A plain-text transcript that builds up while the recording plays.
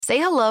Say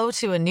hello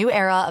to a new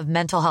era of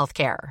mental health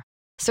care.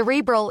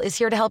 Cerebral is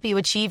here to help you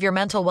achieve your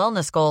mental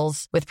wellness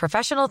goals with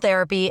professional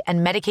therapy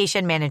and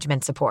medication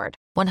management support.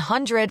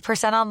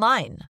 100%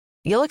 online.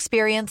 You'll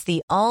experience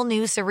the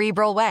all-new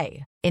Cerebral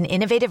Way, an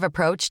innovative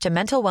approach to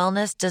mental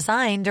wellness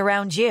designed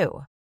around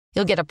you.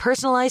 You'll get a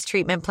personalized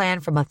treatment plan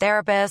from a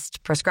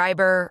therapist,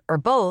 prescriber, or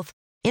both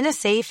in a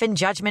safe and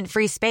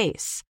judgment-free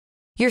space.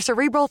 Your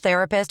Cerebral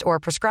therapist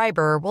or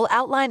prescriber will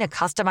outline a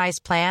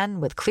customized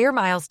plan with clear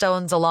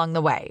milestones along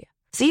the way,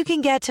 so you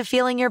can get to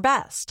feeling your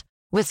best.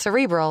 With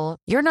Cerebral,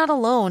 you're not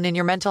alone in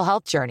your mental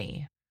health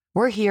journey.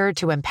 We're here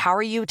to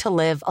empower you to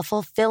live a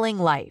fulfilling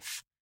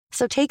life.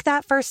 So take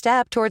that first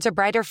step towards a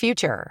brighter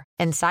future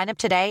and sign up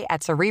today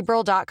at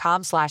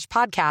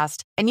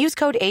Cerebral.com/podcast and use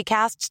code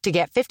ACAST to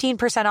get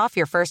 15% off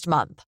your first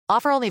month.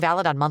 Offer only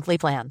valid on monthly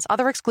plans.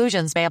 Other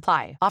exclusions may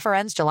apply. Offer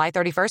ends July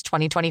 31st,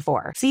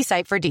 2024. See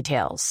site for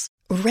details.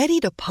 Ready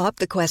to pop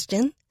the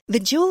question? The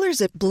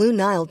jewelers at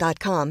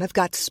BlueNile.com have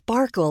got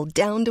sparkle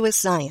down to a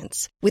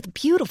science with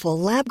beautiful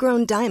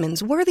lab-grown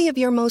diamonds worthy of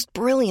your most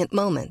brilliant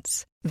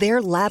moments.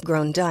 Their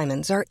lab-grown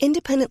diamonds are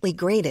independently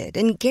graded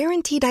and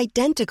guaranteed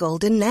identical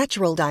to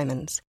natural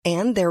diamonds,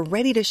 and they're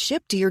ready to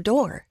ship to your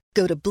door.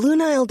 Go to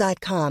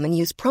BlueNile.com and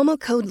use promo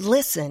code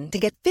LISTEN to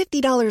get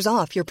 $50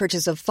 off your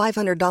purchase of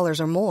 $500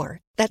 or more.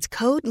 That's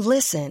code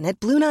LISTEN at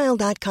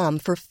BlueNile.com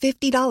for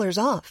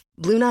 $50 off.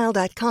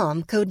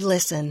 BlueNile.com, code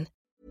LISTEN.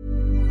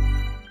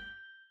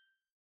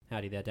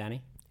 Howdy there,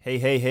 Danny.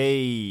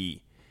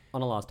 Hey.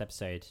 On the last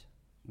episode,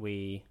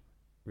 we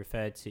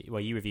referred to...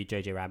 Well, you reviewed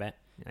Jojo Rabbit.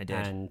 I did.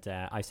 And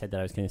I said that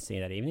I was going to see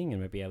it that evening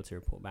and would be able to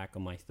report back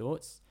on my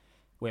thoughts.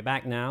 We're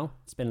back now.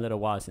 It's been a little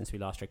while since we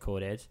last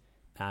recorded.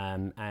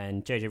 And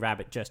Jojo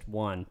Rabbit just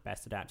won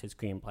Best Adapted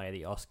Screenplay at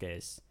the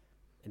Oscars.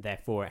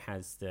 Therefore, it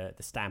has the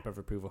stamp of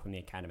approval from the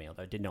Academy,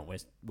 although it did not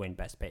win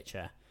Best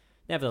Picture.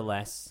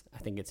 Nevertheless, I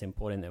think it's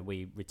important that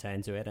we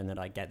return to it and that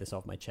I get this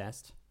off my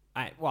chest.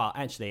 I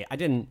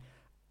didn't...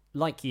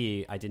 Like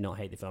you, I did not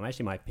hate the film.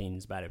 Actually, my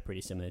opinions about it are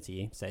pretty similar to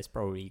you, so it's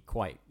probably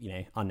quite,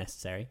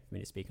 unnecessary for me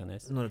to speak on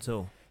this. Not at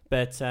all.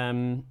 But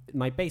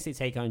my basic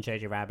take on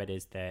Jojo Rabbit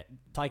is that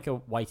Taika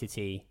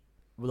Waititi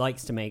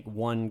likes to make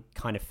one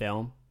kind of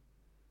film.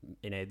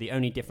 The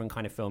only different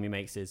kind of film he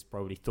makes is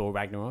probably Thor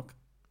Ragnarok.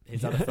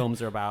 His other films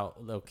are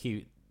about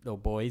cute little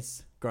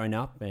boys growing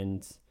up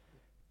and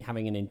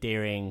having an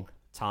endearing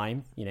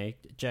time,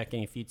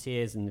 jerking a few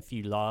tears and a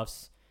few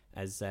laughs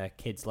as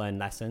kids learn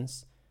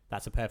lessons.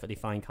 That's a perfectly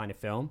fine kind of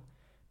film.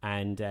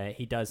 And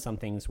he does some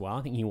things well.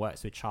 I think he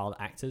works with child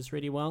actors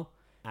really well.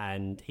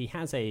 And he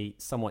has a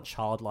somewhat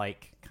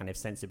childlike kind of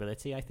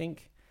sensibility, I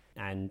think,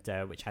 and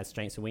which has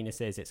strengths and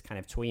weaknesses. It's kind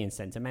of twee and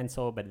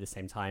sentimental, but at the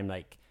same time,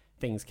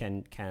 things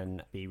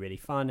can be really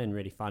fun and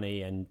really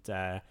funny. And,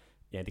 the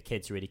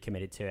kids are really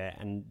committed to it.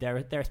 And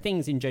there are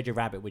things in Jojo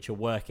Rabbit which are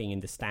working in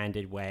the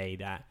standard way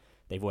that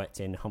they've worked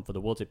in Hunt for the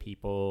Water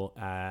People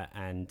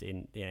and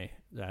in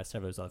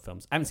several of those other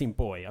films. I haven't seen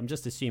Boy. I'm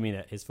just assuming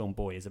that his film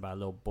Boy is about a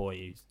little boy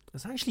who's...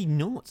 It's actually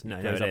not.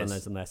 No, goes it up is. and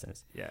learns some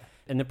lessons. Yeah.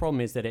 And the problem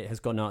is that it has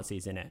got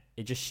Nazis in it.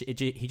 He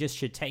just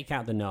should take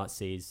out the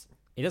Nazis.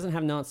 He doesn't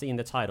have Nazi in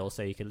the title,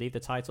 so you could leave the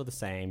title the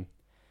same.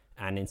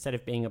 And instead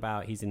of being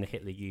about he's in the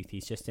Hitler Youth,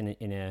 he's just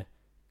in a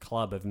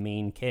club of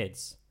mean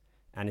kids.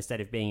 And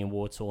instead of being in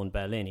war-torn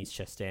Berlin, he's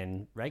just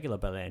in regular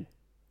Berlin.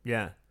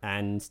 Yeah.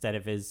 And instead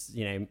of his,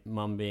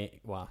 mum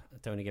being... Well, I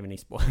don't want to give any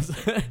spoilers.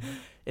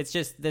 It's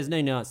just, there's no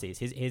Nazis.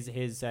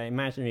 His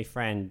imaginary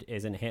friend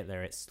isn't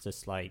Hitler. It's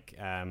just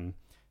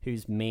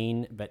who's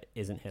mean but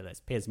isn't Hitler.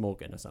 It's Piers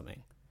Morgan or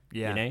something.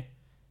 Yeah.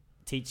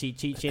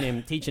 Teaching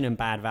him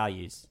bad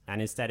values.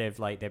 And instead of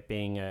there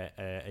being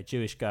a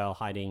Jewish girl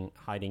hiding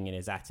in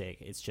his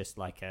attic, it's just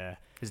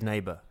his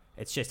neighbor.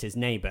 It's just his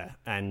neighbor.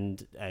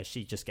 And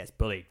she just gets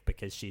bullied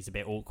because she's a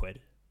bit awkward.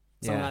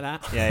 Something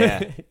like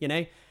that.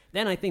 Yeah.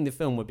 Then I think the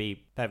film would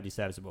be perfectly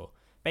serviceable.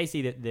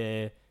 Basically,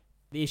 the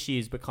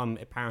issues become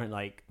apparent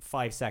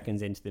 5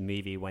 seconds into the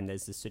movie when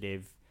there's this sort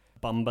of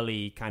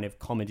bumbly kind of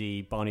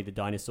comedy Barney the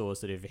Dinosaur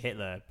sort of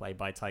Hitler played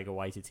by Taika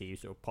Waititi who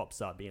sort of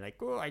pops up being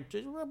like, oh, I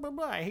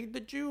hate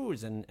the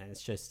Jews. And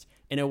it's just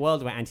in a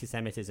world where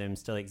anti-Semitism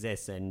still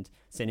exists and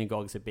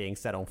synagogues are being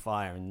set on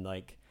fire and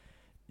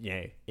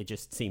it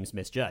just seems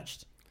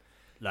misjudged.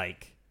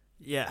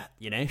 Yeah.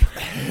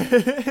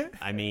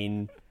 I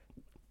mean...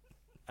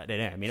 I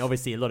don't know.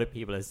 Obviously, a lot of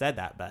people have said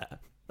that, but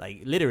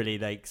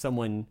literally,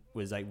 someone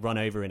was run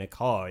over in a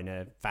car in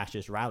a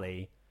fascist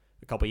rally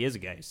a couple of years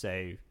ago.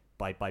 So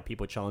by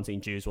people chanting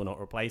 "Jews will not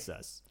replace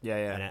us."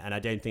 Yeah. And I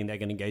don't think they're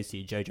going to go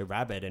see Jojo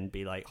Rabbit and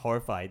be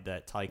horrified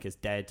that Taika's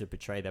dared to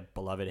portray their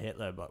beloved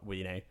Hitler, but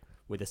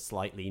with a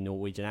slightly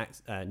Norwegian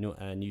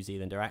New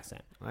Zealander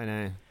accent. I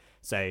know.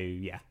 So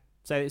yeah.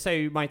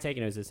 So my take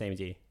on it was the same as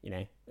you.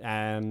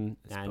 And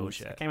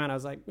bullshit. I came out. I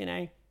was like,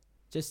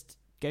 just.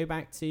 Go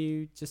back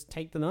to just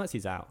take the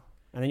Nazis out,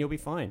 and then you'll be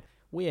fine.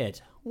 Weird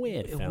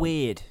film.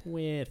 Weird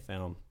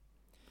film.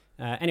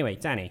 Anyway,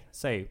 Danny,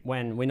 so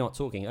when we're not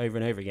talking over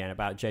and over again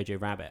about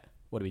Jojo Rabbit,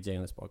 what are we doing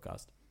on this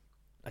podcast?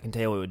 I can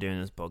tell you what we're doing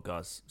in this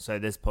podcast. So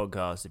this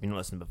podcast, if you've not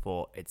listened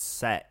before, it's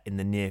set in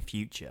the near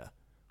future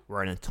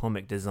where an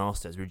atomic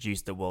disaster has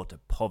reduced the world to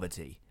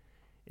poverty.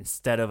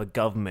 Instead of a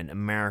government,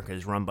 America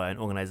is run by an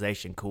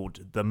organization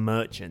called the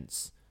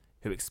Merchants,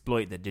 who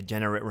exploit the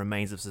degenerate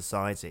remains of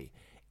society.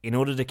 In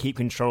order to keep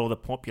control of the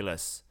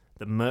populace,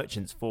 the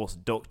Merchants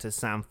forced Dr.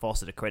 Sam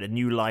Foster to create a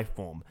new life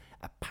form,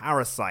 a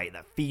parasite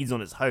that feeds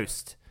on its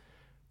host.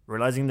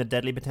 Realizing the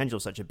deadly potential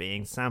of such a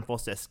being, Sam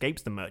Foster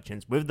escapes the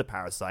Merchants with the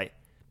parasite,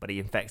 but he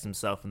infects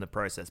himself in the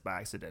process by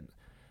accident.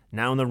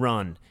 Now on the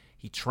run,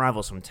 he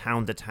travels from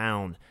town to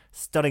town,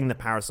 studying the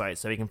parasite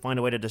so he can find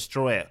a way to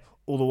destroy it,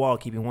 all the while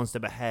keeping one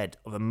step ahead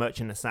of a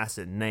merchant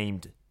assassin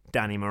named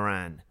Danny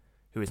Moran,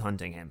 who is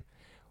hunting him.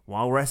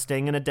 While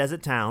resting in a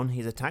desert town,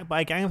 he's attacked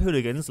by a gang of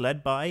hooligans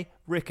led by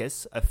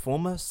Rickus, a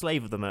former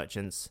slave of the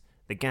Merchants.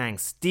 The gang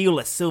steal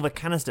a silver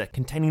canister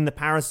containing the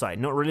parasite,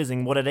 not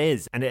realizing what it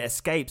is, and it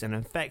escapes and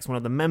infects one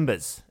of the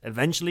members.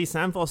 Eventually,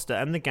 Sam Foster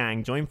and the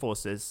gang join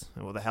forces,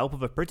 and with the help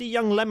of a pretty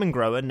young lemon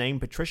grower named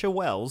Patricia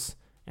Wells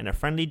and a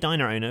friendly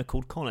diner owner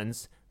called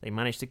Collins, they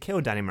manage to kill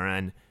Danny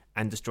Moran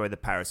and destroy the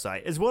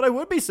parasite, is what I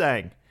would be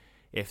saying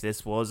if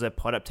this was a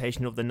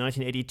adaptation of the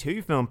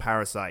 1982 film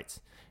Parasite.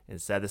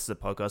 Instead, this is a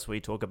podcast where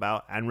we talk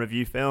about and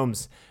review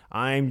films.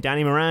 I'm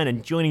Danny Moran,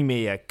 and joining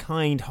me, a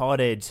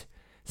kind-hearted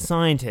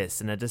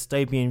scientist in a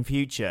dystopian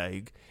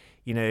future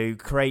who,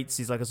 creates,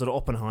 he's like a sort of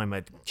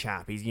Oppenheimer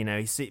chap.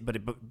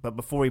 But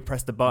before he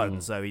pressed the button,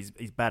 so he's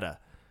better.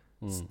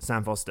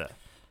 Sam Foster.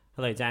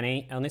 Hello,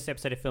 Danny. On this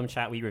episode of Film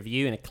Chat, we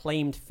review an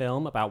acclaimed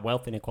film about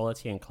wealth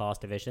inequality and class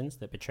divisions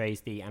that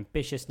portrays the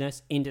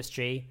ambitiousness,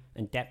 industry,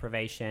 and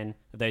deprivation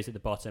of those at the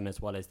bottom, as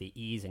well as the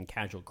ease and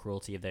casual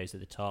cruelty of those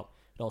at the top.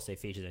 It also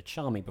features a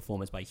charming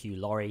performance by Hugh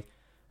Laurie.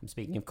 I'm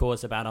speaking, of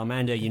course, about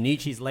Armando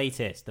Iannucci's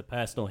latest, The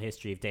Personal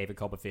History of David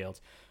Copperfield.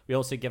 We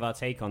also give our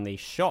take on the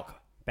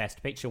shock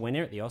Best Picture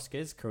winner at the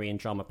Oscars, Korean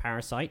drama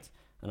Parasite,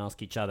 and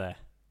ask each other,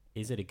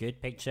 is it a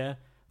good picture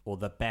or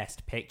the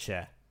best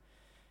picture?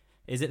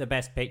 Is it the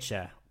best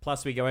picture?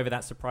 Plus, we go over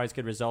that surprise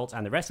good result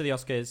and the rest of the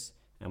Oscars,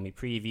 and we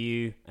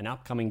preview an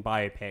upcoming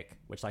biopic,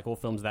 which, like all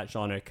films of that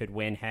genre, could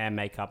win hair,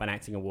 makeup, and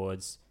acting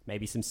awards,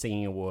 maybe some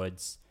singing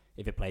awards,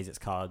 if it plays its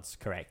cards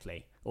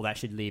correctly. All that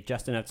should leave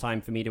just enough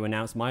time for me to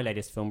announce my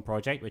latest film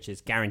project, which is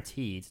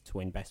guaranteed to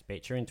win Best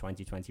Picture in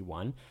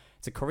 2021.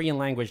 It's a Korean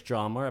language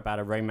drama about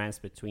a romance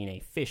between a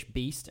fish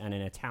beast and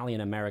an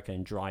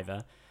Italian-American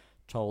driver,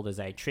 told as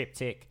a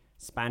triptych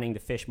spanning the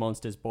fish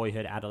monster's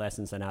boyhood,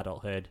 adolescence, and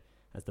adulthood,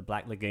 as the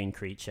Black Lagoon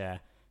creature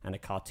and a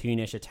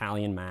cartoonish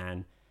Italian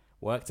man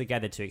work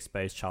together to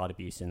expose child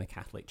abuse in the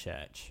Catholic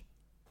Church.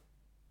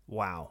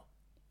 Wow.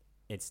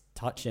 It's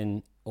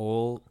touching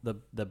all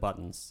the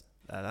buttons.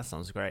 That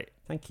sounds great.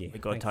 Thank you. We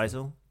got a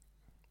title?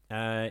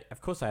 Of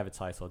course I have a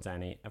title,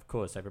 Danny. Of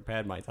course, I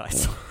prepared my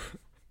title.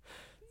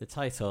 The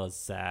title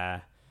is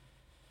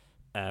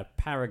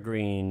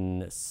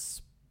Peregrine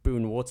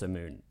Spoon Water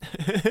Moon.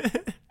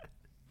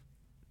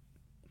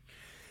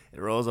 It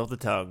rolls off the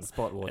tongue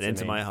Spot water and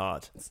into moon. my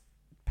heart. It's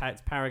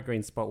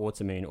Peregrine Spot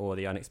Water Moon, or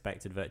The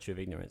Unexpected Virtue of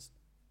Ignorance.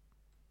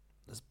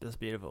 That's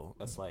beautiful.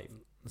 That's like...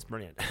 That's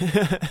brilliant.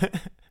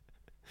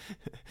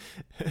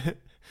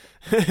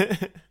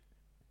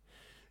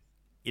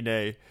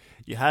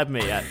 You had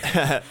me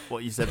at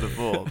what you said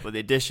before, but the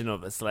addition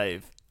of a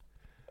slave.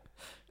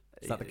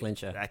 Is that the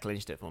clincher? That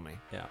clinched it for me.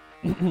 Yeah.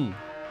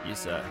 You,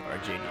 sir, are a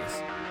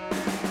genius.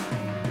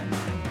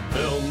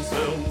 Films,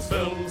 films,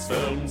 films,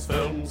 films,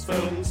 films,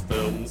 films,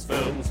 films,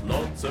 films,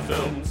 lots of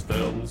films,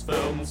 films,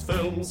 films,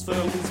 films,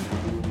 films,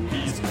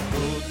 movies,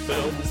 good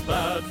films,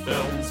 bad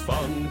films,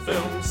 fun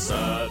films,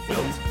 sad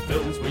films,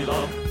 films we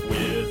love,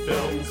 weird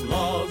films,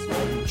 Lars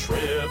von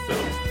Trier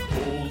films,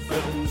 old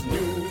films,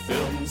 new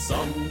films,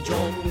 some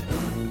John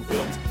Woo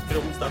films,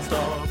 films that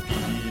star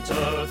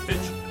Peter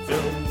Finch,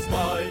 films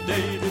by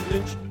David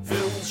Lynch,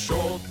 films,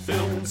 short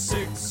films,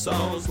 6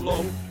 hours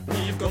long.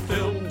 We've got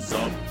films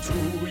up to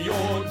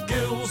your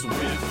gills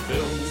with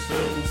films,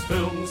 films,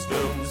 films,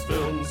 films,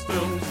 films,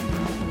 films,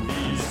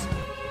 movies.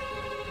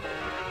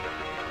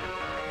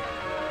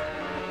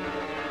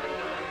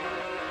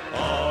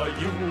 Are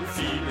you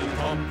feeling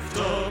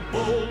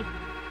comfortable?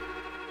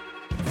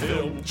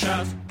 Film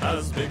chat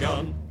has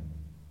begun.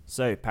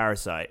 So,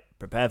 Parasite.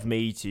 Prepare for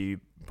me to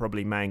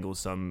probably mangle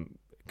some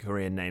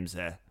Korean names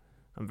here.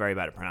 I'm very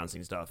bad at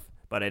pronouncing stuff.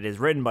 But it is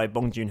written by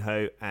Bong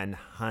Joon-ho and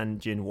Han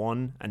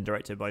Jin-won and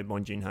directed by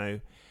Bong Joon-ho.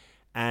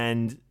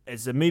 And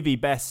it's a movie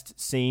best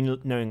seen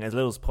knowing as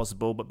little as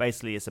possible, but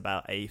basically it's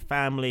about a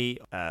family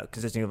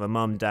consisting of a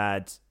mum,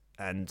 dad,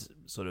 and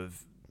sort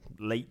of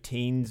late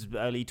teens,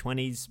 early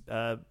 20s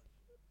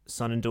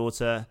son and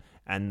daughter,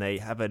 and they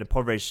have an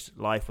impoverished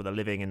life where they're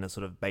living in a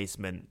sort of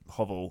basement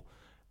hovel,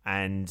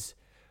 and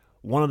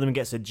one of them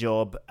gets a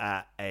job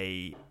at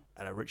a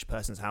rich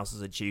person's house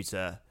as a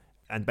tutor.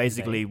 And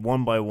basically,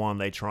 one by one,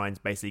 they try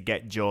and basically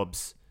get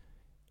jobs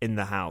in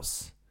the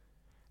house.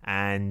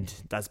 And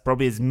that's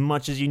probably as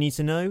much as you need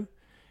to know.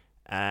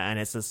 And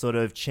it's a sort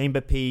of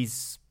chamber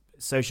piece,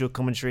 social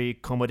commentary,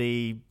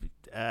 comedy.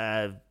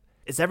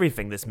 It's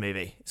everything, this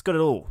movie. It's got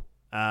it all.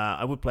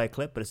 I would play a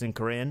clip, but it's in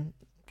Korean.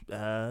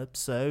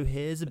 So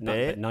here's a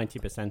bit.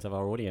 90% of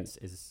our audience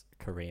is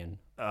Korean.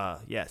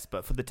 Yes,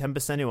 but for the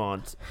 10% who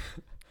aren't,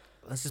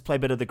 let's just play a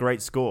bit of the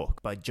great score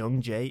by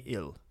Jung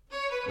Jae-il.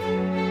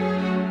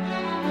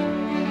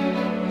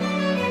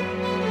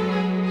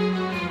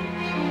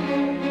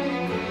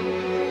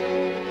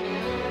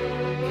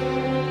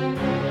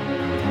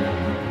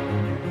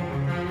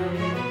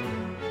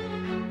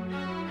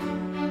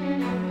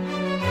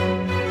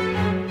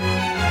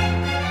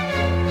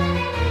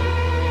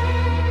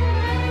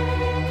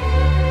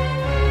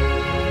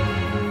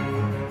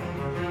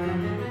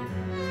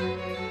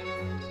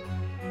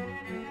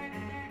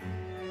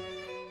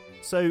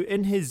 So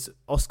in his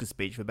Oscar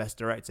speech for Best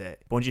Director,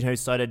 Bong Joon-ho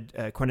cited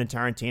Quentin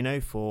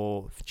Tarantino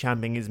for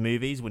championing his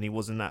movies when he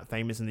wasn't that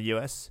famous in the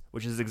US,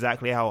 which is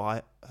exactly how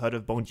I heard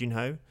of Bong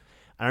Joon-ho. And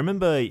I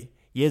remember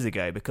years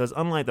ago, because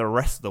unlike the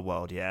rest of the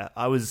world,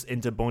 I was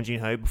into Bong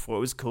Joon-ho before it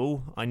was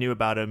cool. I knew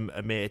about him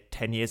a mere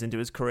 10 years into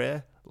his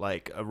career,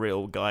 like a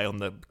real guy on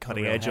the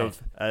cutting edge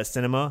of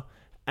cinema.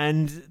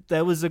 And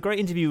there was a great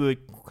interview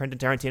with Quentin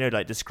Tarantino,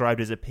 like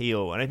described his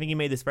appeal. And I think he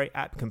made this very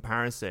apt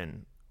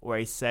comparison where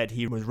he said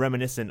he was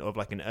reminiscent of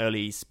like an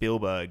early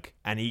Spielberg,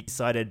 and he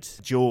cited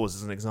Jaws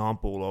as an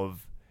example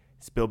of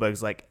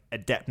Spielberg's like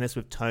adeptness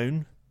with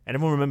tone. And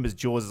everyone remembers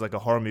Jaws as like a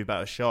horror movie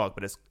about a shark,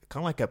 but it's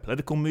kind of like a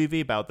political movie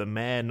about the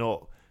mayor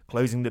not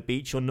closing the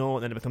beach or not.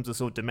 Then it becomes a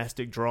sort of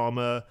domestic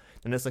drama.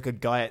 Then it's like a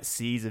guy at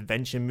sea's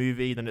adventure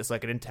movie. Then it's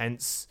like an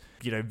intense,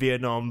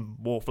 Vietnam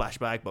War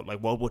flashback, but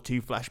like World War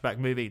II flashback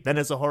movie. Then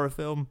it's a horror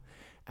film.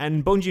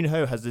 And Bong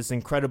Joon-ho has this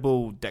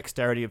incredible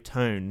dexterity of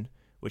tone,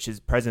 which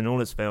is present in all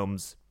his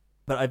films.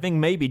 But I think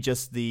maybe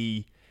just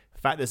the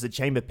fact that it's a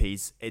chamber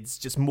piece, it's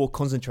just more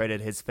concentrated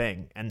his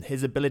thing. And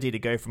his ability to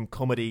go from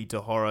comedy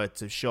to horror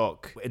to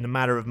shock in the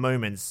matter of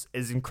moments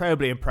is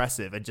incredibly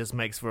impressive and just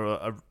makes for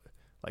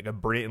a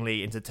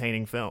brilliantly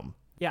entertaining film.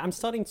 Yeah, I'm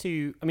starting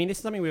to... I mean, this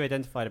is something we've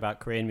identified about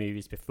Korean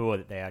movies before,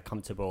 that they are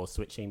comfortable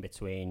switching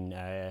between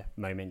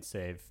moments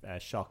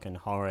of shock and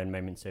horror and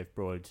moments of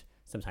broad,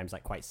 sometimes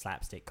like quite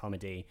slapstick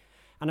comedy.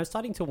 And I'm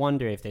starting to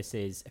wonder if this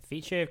is a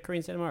feature of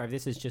Korean cinema or if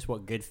this is just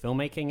what good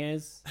filmmaking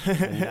is.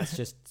 And that's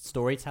just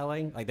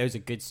storytelling. Like, those are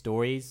good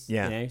stories,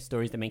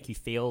 stories that make you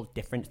feel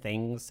different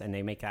things and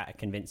they make that a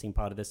convincing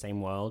part of the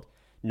same world.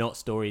 Not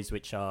stories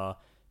which are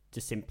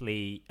just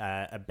simply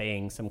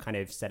obeying some kind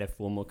of set of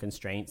formal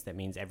constraints that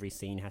means every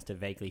scene has to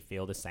vaguely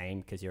feel the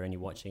same because you're only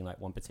watching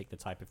like one particular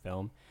type of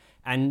film.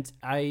 And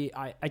I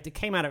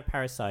came out of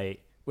Parasite,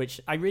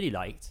 which I really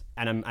liked,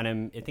 and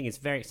I think it's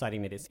very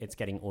exciting that it's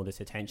getting all this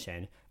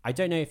attention. I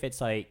don't know if it's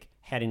like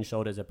head and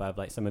shoulders above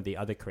like some of the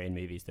other Korean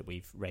movies that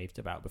we've raved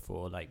about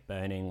before, like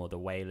Burning or The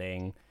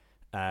Wailing,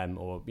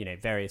 or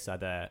various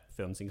other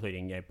films,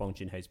 including Bong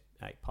Joon-ho's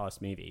like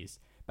past movies.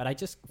 But I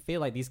just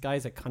feel like these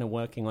guys are kind of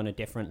working on a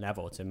different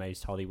level to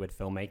most Hollywood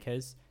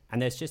filmmakers,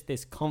 and there's just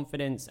this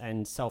confidence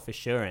and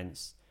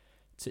self-assurance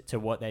to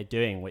what they're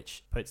doing,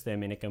 which puts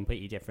them in a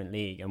completely different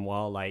league. And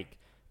while like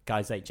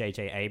guys like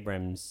J.J.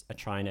 Abrams are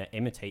trying to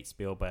imitate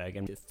Spielberg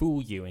and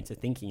fool you into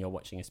thinking you're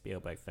watching a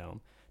Spielberg film,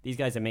 these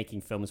guys are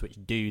making films which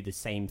do the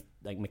same,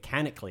 like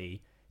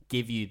mechanically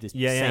give you the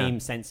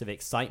same sense of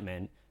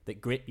excitement that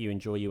grip you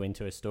and draw you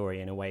into a story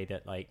in a way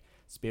that like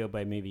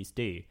Spielberg movies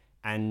do.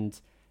 And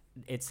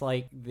it's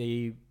like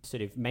the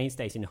sort of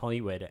mainstays in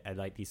Hollywood are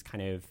like these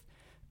kind of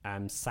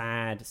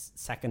sad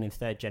second and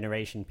third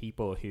generation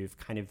people who've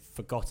kind of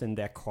forgotten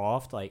their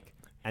craft, like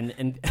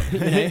and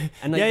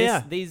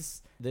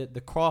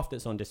the craft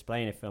that's on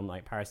display in a film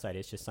like Parasite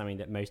is just something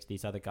that most of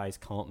these other guys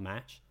can't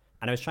match.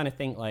 And I was trying to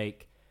think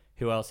like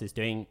who else is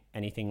doing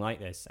anything like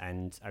this,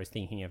 and I was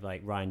thinking of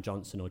like Rian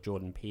Johnson or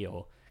Jordan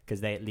Peele, because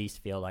they at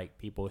least feel like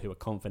people who are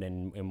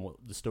confident in what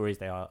the stories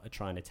they are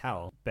trying to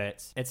tell.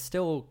 But it's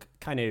still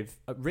kind of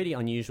really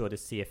unusual to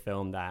see a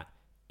film that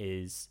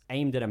is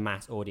aimed at a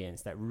mass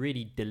audience that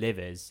really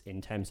delivers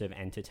in terms of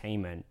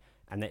entertainment,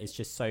 and that is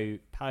just so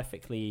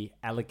perfectly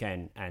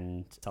elegant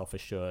and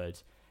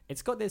self-assured.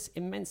 It's got this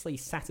immensely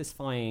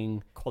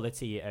satisfying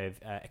quality of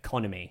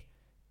economy.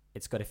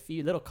 It's got a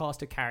few little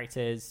cast of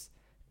characters.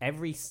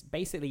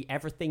 Basically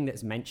everything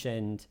that's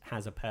mentioned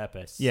has a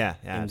purpose in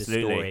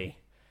absolutely. The story.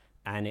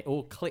 And it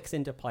all clicks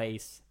into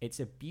place. It's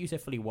a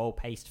beautifully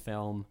well-paced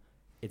film.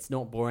 It's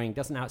not boring,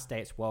 doesn't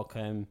outstay its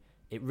welcome.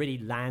 It really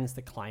lands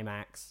the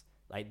climax.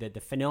 Like the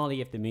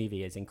finale of the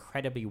movie is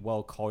incredibly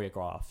well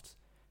choreographed.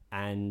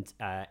 And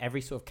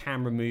every sort of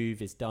camera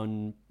move is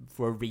done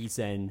for a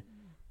reason.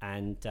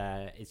 And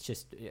it's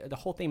just, the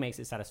whole thing makes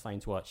it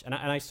satisfying to watch. And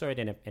I saw it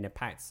in a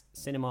packed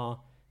cinema.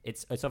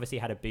 It's obviously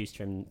had a boost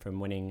from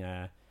winning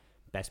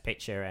Best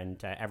Picture,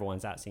 and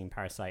everyone's out seeing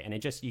Parasite, and it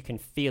just, you can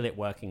feel it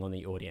working on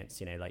the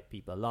audience. Like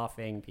people are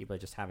laughing, people are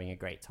just having a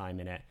great time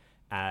in it,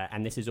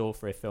 and this is all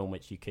for a film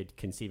which you could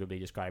conceivably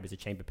describe as a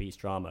chamber piece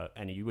drama,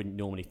 and you wouldn't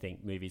normally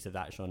think movies of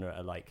that genre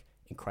are like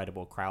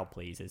incredible crowd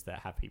pleasers that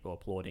have people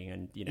applauding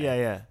and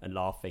and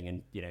laughing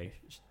and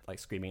like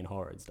screaming in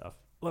horror and stuff.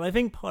 Well, I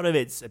think part of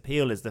its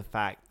appeal is the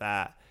fact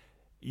that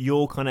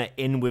you're kind of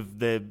in with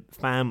the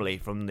family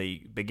from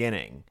the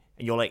beginning.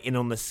 and you're like in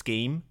on the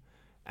scheme.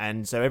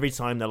 And so every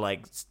time they're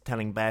like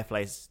telling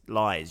barefaced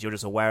lies, you're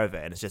just aware of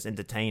it, and it's just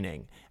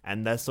entertaining.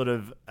 And their sort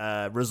of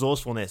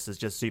resourcefulness is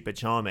just super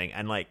charming.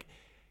 And like,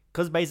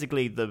 because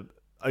basically the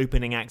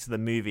opening act of the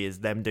movie is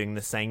them doing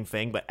the same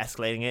thing but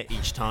escalating it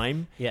each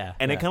time. Yeah.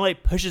 And it kind of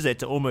like pushes it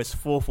to almost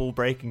full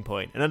breaking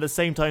point. And at the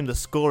same time, the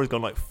score has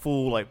gone like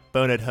full like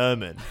Bernard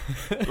Herrmann.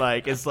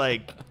 Like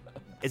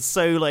it's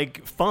so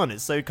like fun.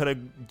 It's so kind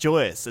of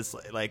joyous. It's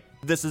like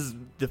this is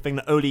the thing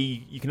that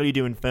you can only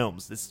do in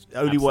films. This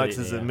only works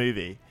as a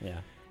movie.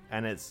 Yeah,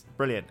 and it's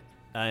brilliant.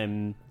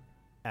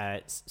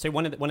 So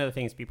one of the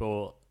things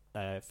people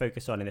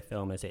focus on in the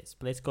film is its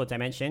political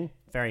dimension.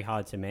 Very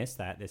hard to miss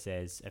that this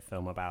is a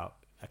film about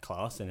a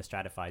class in a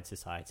stratified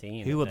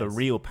society. Who are the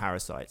real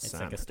parasites? It's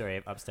Sam? like a story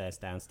of upstairs,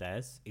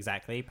 downstairs.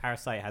 Exactly.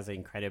 Parasite has an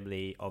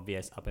incredibly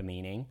obvious upper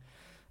meaning.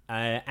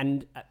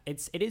 And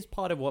it is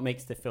part of what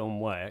makes the film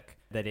work,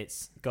 that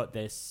it's got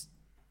this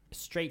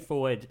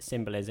straightforward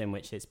symbolism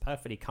which is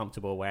perfectly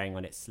comfortable wearing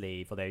on its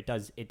sleeve, although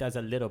it does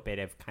a little bit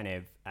of kind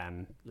of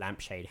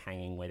lampshade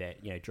hanging with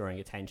it, drawing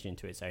attention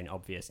to its own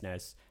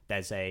obviousness.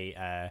 There's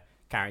a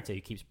character who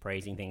keeps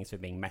praising things for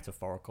being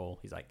metaphorical.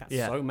 He's like, that's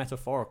so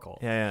metaphorical.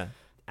 Yeah.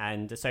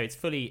 And so it's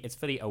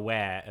fully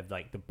aware of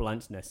like the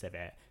bluntness of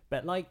it.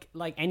 But like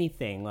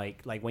anything,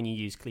 like when you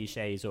use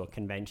cliches or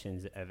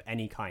conventions of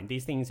any kind,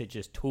 these things are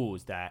just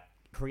tools that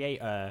create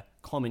a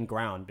common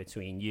ground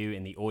between you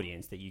and the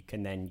audience that you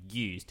can then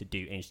use to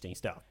do interesting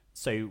stuff.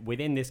 So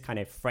within this kind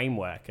of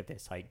framework of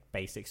this like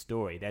basic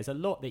story, there's a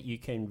lot that you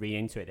can read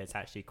into it that's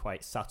actually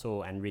quite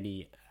subtle and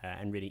really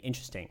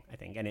interesting, I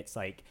think. And it's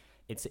like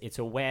it's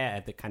aware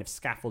of the kind of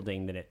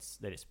scaffolding that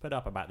it's put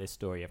up about this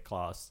story of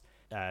class.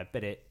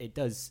 But it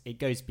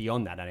goes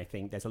beyond that, and I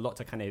think there's a lot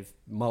to kind of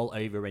mull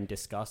over and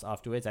discuss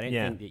afterwards. I don't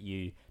think that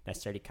you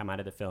necessarily come out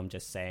of the film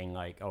just saying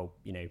like, oh,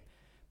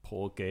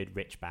 poor, good,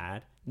 rich,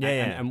 bad.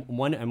 And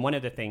one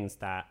of the things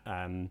that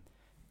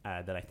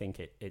that I think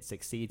it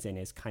succeeds in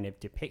is kind of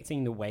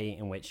depicting the way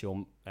in which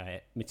your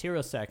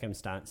material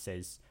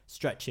circumstances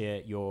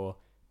structure your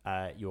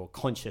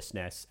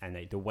consciousness and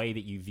the way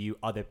that you view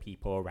other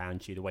people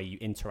around you, the way you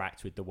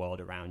interact with the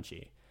world around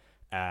you,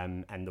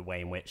 and the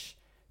way in which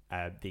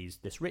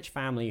this rich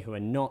family who are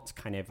not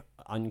kind of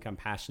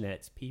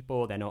uncompassionate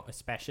people, they're not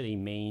especially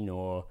mean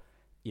or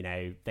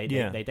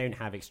they don't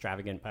have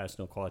extravagant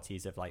personal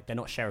qualities of like, they're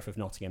not Sheriff of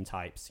Nottingham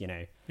types,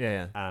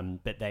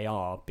 but they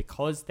are,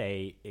 because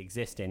they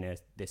exist in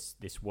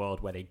this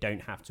world where they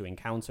don't have to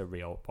encounter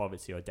real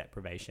poverty or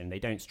deprivation. They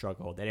don't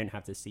struggle. They don't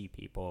have to see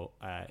people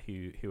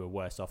who are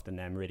worse off than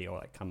them really, or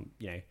like come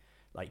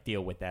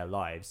deal with their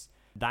lives.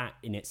 That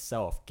in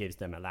itself gives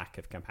them a lack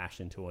of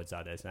compassion towards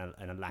others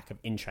and a lack of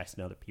interest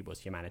in other people's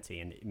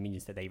humanity, and it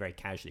means that they very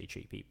casually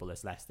treat people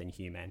as less than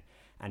human.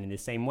 And in the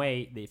same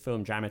way, the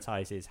film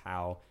dramatizes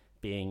how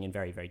being in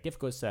very, very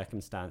difficult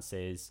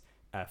circumstances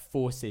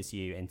forces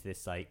you into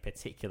this like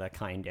particular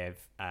kind of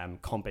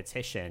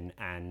competition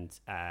and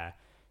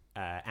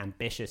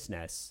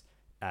ambitiousness,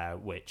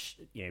 which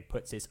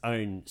puts its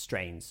own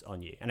strains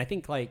on you. And I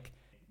think like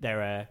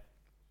there are.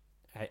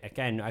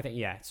 Again, I think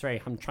it's very.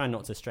 I'm trying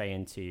not to stray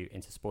into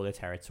spoiler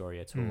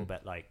territory at all,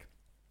 but like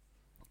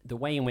the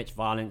way in which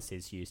violence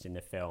is used in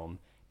the film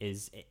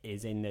is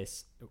in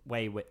this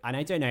way. And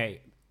I don't know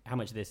how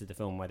much of this is the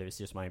film, whether it's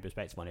just my own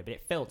perspective on it, but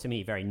it felt to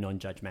me very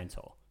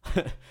non-judgmental.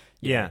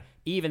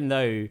 Even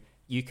though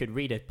you could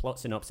read a plot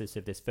synopsis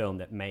of this film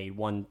that made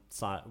one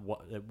side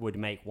would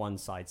make one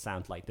side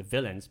sound like the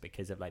villains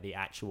because of like the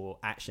actual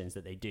actions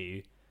that they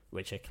do,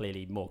 which are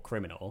clearly more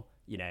criminal,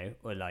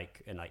 or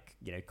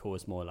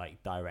cause more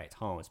like direct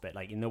harms. But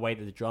like in the way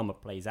that the drama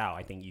plays out,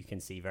 I think you can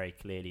see very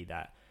clearly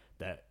that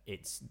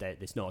it's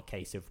not a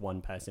case of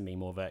one person being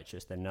more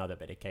virtuous than another,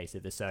 but a case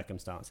of the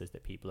circumstances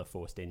that people are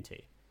forced into.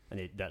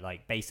 And that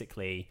like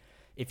basically,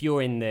 if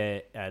you're in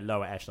the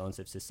lower echelons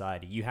of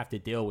society, you have to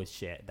deal with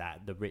shit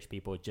that the rich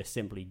people just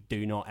simply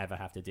do not ever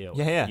have to deal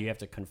with. You have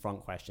to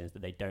confront questions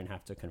that they don't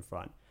have to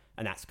confront,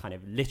 and that's kind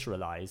of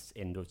literalized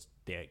in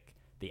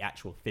the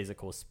actual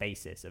physical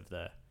spaces of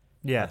the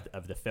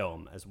of the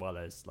film, as well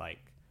as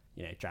like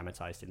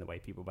dramatized in the way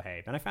people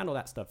behave. And I found all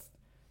that stuff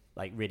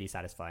like really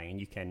satisfying. And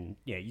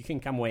you can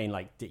come away and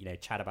like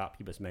chat about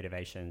people's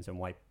motivations and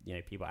why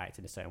people act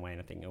in a certain way,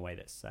 and I think in a way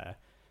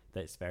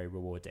that's very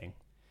rewarding.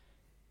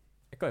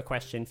 I've got a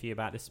question for you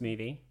about this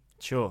movie.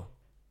 Sure.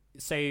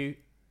 So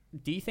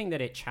do you think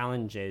that it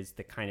challenges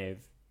the kind of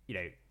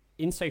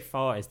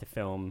insofar as the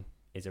film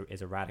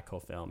is a radical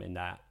film in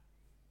that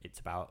it's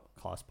about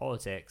class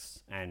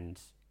politics and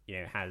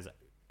has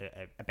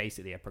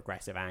basically a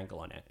progressive angle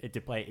on it.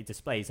 It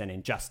displays an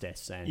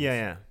injustice and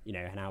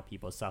and how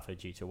people suffer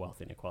due to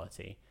wealth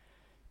inequality.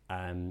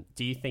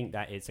 Do you think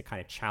that it's a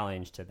kind of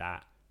challenge to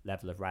that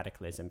level of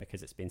radicalism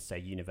because it's been so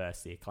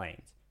universally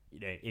acclaimed?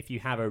 If you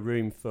have a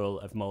room full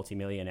of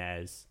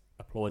multimillionaires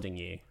applauding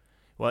you,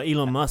 well,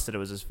 Elon Musk said it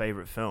was his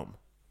favorite film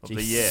of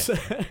the year.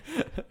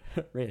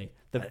 Really?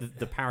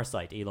 The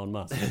parasite Elon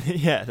Musk.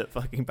 Yeah, the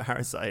fucking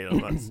parasite Elon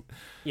Musk.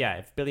 Yeah,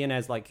 if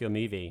billionaires like your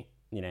movie,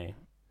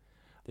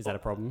 is that a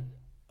problem?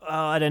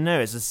 I don't know.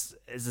 It's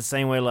the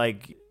same way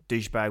like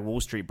douchebag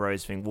Wall Street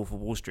bros think Wolf of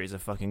Wall Street is a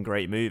fucking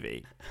great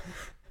movie.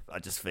 I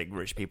just think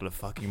rich people are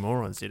fucking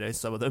morons, you know,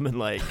 some of them, and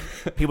like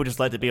people just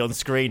like to be on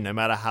screen no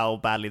matter how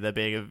badly they're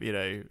being, you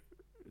know,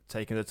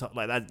 taken the top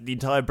like that. The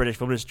entire British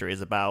film industry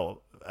is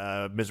about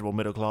miserable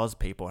middle class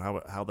people,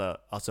 how they're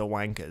utter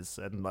wankers,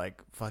 and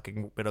like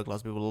fucking middle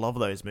class people love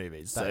those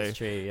movies. That is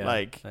true. Yeah,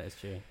 like that is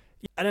true.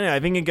 I don't know. I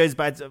think it goes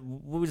back to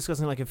we were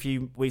discussing like a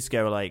few weeks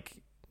ago. Like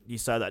you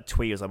saw that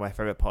tweet was like my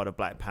favorite part of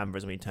Black Panther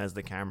is when he turns to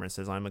the camera and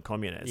says, "I'm a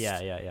communist."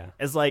 Yeah.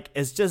 It's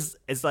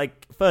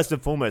like first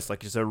and foremost like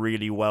just a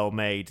really well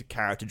made,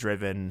 character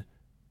driven.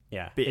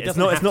 Yeah, It it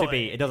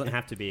doesn't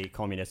have to be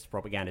communist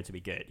propaganda to be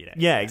good, you know.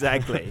 Yeah,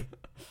 exactly.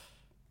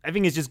 I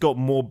think it's just got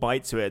more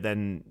bite to it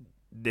than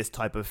this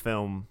type of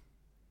film,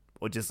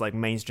 or just like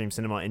mainstream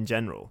cinema in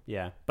general.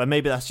 Yeah, but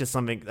maybe that's just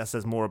something that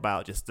says more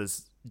about just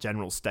this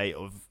general state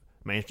of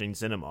mainstream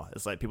cinema.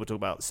 It's like people talk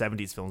about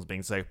 70s films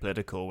being so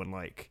political and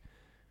like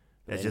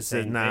it's just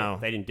now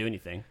they didn't do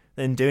anything.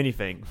 They didn't do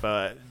anything,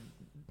 but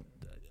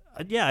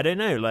yeah, I don't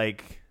know.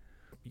 Like,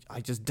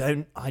 I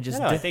think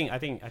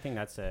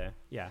that's a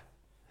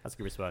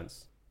good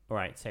response. All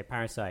right, so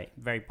Parasite,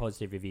 very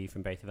positive review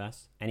from both of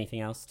us.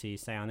 Anything else to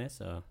say on this,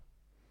 or?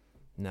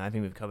 No, I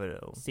think we've covered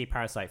it all. See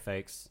Parasite,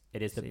 folks.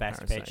 It is the best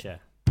Parasite. picture.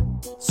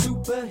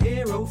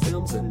 Superhero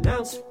films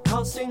announced,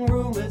 casting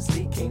rumors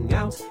leaking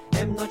out.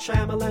 M. Night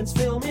Shyamalan's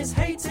film is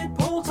hated,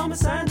 Paul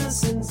Thomas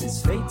Anderson's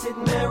is fated,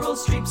 Meryl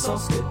Streep's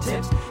Oscar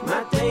tips,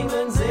 Matt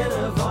Damon's in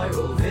a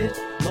viral vid,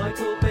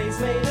 Michael Bay's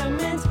made a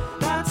mint.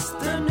 That's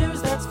the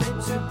news that's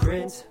fit to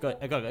print.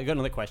 I got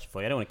another question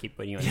for you. I don't want to keep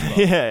putting you on the spot.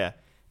 yeah.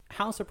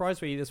 How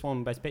surprised were you this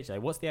one best picture?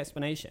 What's the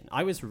explanation?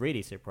 I was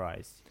really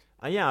surprised.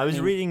 I was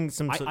reading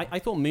some. I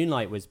thought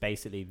Moonlight was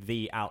basically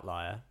the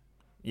outlier.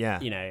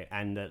 Yeah. You know,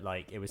 and that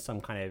like it was some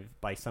kind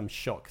of by some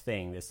shock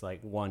thing, this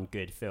like one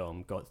good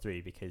film got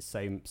through because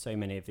so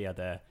many of the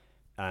other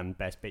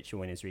best picture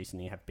winners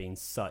recently have been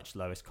such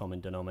lowest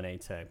common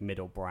denominator,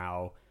 middle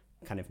brow,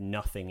 kind of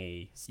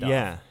nothingy stuff.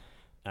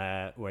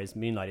 Yeah. Whereas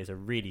Moonlight is a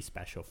really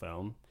special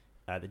film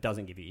that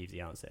doesn't give you easy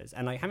answers.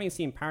 And like having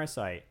seen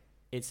Parasite,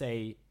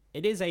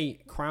 it is a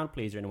crowd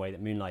pleaser in a way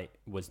that Moonlight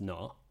was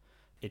not.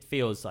 It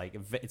feels like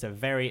it's a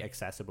very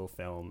accessible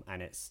film,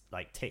 and it's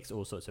like ticks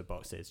all sorts of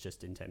boxes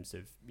just in terms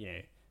of, you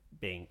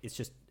know, it's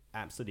just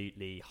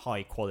absolutely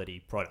high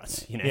quality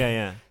products, you know.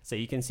 Yeah. So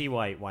you can see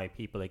why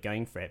people are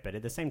going for it, but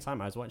at the same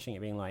time I was watching it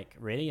being like,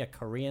 really, a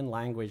Korean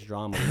language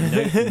drama?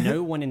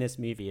 No one in this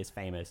movie is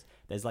famous.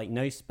 There's like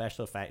no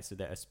special effects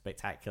that are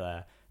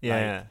spectacular.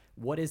 Yeah. Like,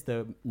 what is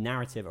the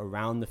narrative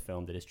around the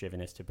film that has driven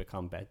us to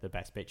become the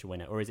best picture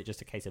winner, or is it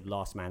just a case of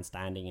last man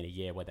standing in a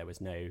year where there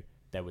was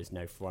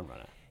no front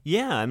runner?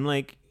 Yeah, I'm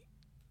like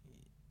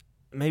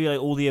maybe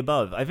like all the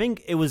above. I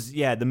think it was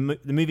the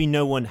movie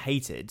no one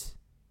hated,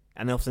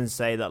 and they often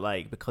say that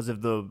like because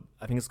of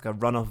I think it's like a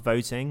runoff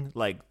voting,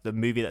 like the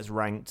movie that's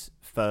ranked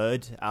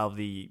third out of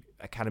the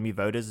Academy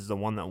voters is the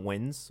one that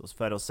wins, or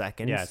third or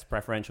second. Yeah, it's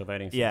preferential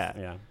voting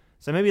system. Yeah.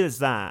 So maybe there's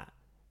that.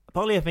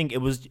 Partly, I think it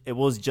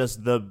was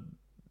just the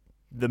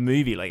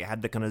movie, like it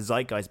had the kind of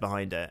zeitgeist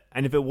behind it.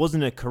 And if it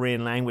wasn't a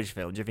Korean language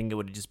film, do you think it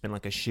would have just been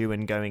like a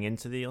shoe-in going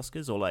into the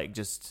Oscars, or like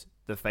just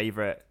the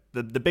favorite?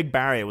 The big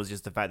barrier was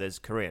just the fact that it's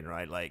Korean,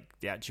 right? Like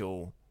the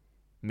actual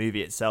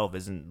movie itself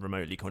isn't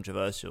remotely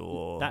controversial.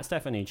 Or... That's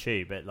definitely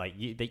true, but like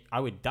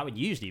that would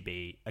usually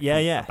be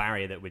a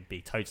barrier that would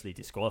be totally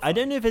disqualified. I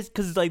don't know if it's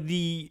because like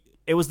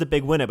it was the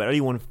big winner, but only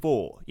won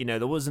 4. You know,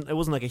 it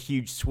wasn't like a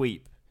huge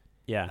sweep.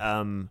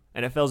 Yeah.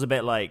 And it feels a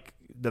bit like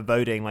the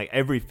voting, like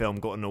every film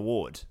got an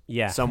award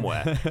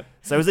somewhere.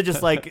 So was it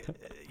just like,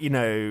 you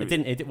know...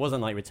 It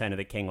wasn't like Return of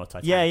the King or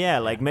Titanic. Yeah,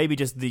 like maybe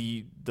just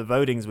the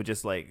votings were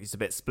just like, it's a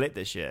bit split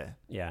this year.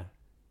 Yeah.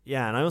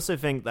 Yeah, and I also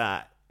think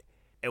that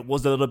it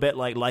was a little bit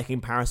like liking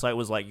Parasite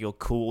was like your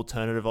cool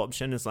alternative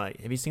option. It's like,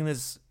 have you seen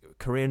this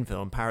Korean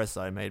film,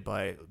 Parasite, made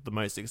by the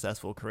most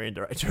successful Korean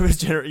director of his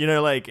generation? You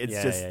know, like it's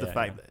the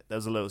fact that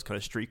there's a little kind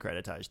of street cred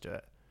attached to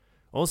it.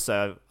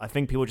 Also, I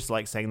think people just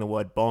like saying the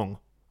word bong.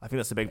 I think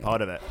that's a big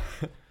part of it.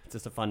 It's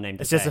just a fun name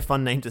to say. It's just a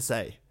fun name to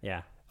say.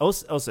 Yeah.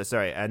 Also,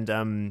 sorry,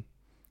 and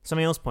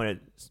something else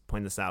pointed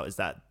this out is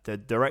that the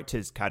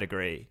directors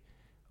category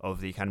of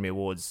the Academy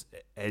Awards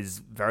is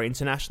very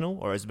international,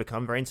 or has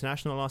become very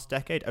international in the last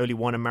decade. Only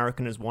one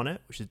American has won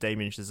it, which is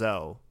Damien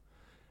Chazelle,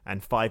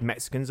 and 5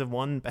 Mexicans have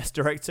won Best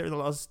Director in the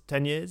last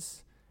 10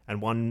 years,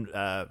 and one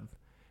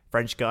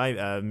French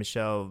guy,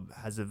 Michel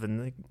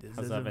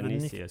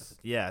Hazanavicius.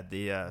 Yeah,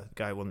 the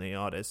guy who won the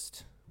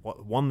artist.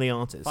 Won the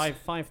artist.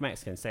 Five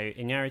Mexicans. So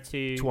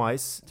Iñárritu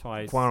twice.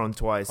 Cuarón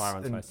twice.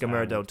 And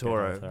Guillermo del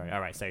Toro.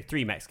 All right, so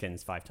 3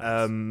 Mexicans, 5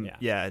 times.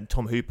 And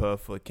Tom Hooper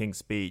for King's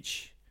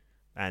Speech,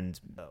 and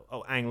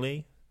Ang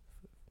Lee.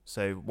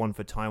 So 1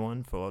 for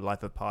Taiwan for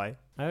Life of Pi.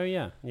 Oh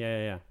yeah.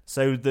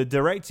 So the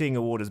directing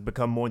award has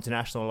become more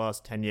international in the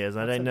last 10 years.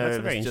 I don't know. That's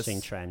a very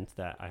interesting trend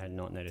that I had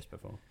not noticed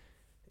before.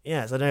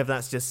 Yeah, so I don't know if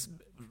that's just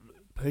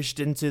pushed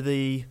into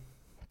the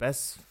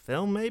best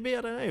film. Maybe,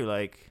 I don't know.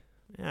 Like.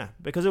 Yeah,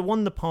 because it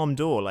won the Palme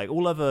d'Or. Like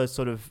all other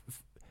sort of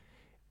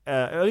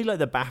only like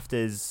the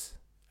BAFTAs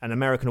and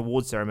American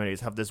award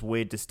ceremonies have this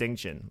weird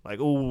distinction. Like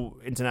all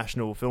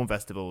international film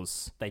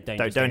festivals, They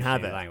don't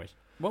have it. Language.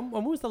 When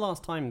was the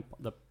last time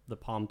the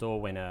Palme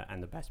d'Or winner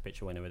and the Best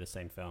Picture winner were the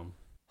same film?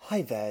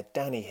 Hi there,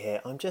 Danny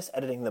here. I'm just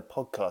editing the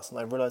podcast and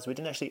I realised we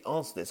didn't actually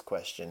answer this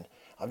question.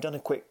 I've done a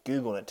quick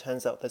Google and it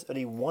turns out there's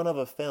only one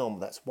other film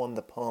that's won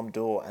the Palme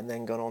d'Or and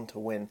then gone on to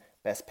win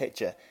Best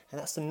Picture, and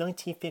that's the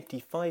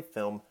 1955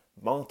 film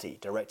Marty,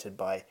 directed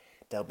by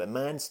Delbert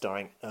Mann,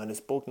 starring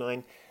Ernest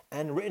Borgnine,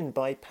 and written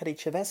by Paddy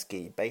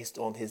Chayefsky, based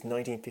on his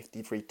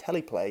 1953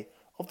 teleplay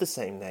of the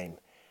same name.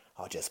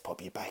 I'll just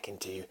pop you back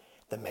into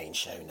the main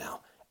show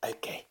now.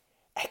 Okay,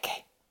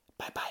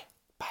 bye-bye,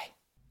 bye.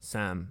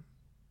 Sam,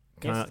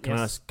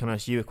 Yes. can I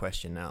ask you a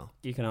question now?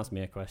 You can ask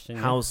me a question.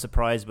 How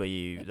surprised were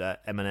you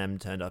that Eminem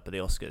turned up at the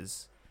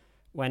Oscars?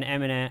 When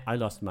Eminem, I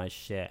lost my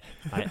shit.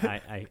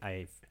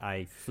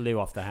 I flew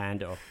off the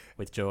handle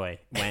with joy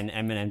when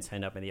Eminem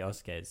turned up at the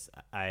Oscars.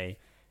 I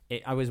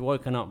was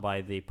woken up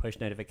by the push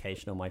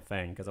notification on my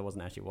phone because I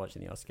wasn't actually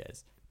watching the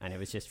Oscars, and it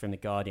was just from the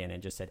Guardian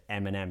and just said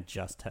Eminem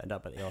just turned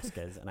up at the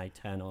Oscars, and I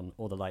turned on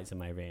all the lights in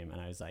my room and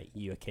I was like,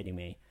 "You are kidding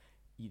me!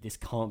 This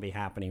can't be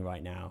happening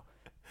right now.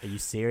 Are you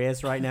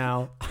serious right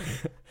now?"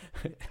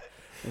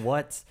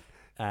 What?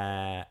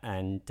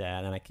 And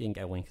then I couldn't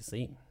get a wink of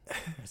sleep the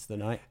rest of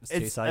the night. It was too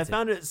excited. I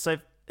found it so.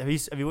 Have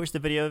you watched the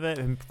video of it?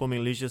 Him performing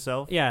 "Lose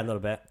Yourself"? Yeah, a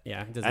little bit.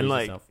 Yeah, he does And lose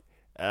like,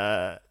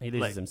 himself. He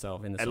loses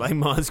himself in the and song. like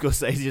Martin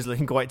Scorsese just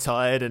looking quite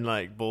tired and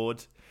like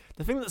bored.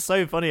 The thing that's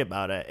so funny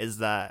about it is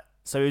that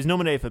he was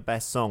nominated for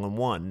Best Song and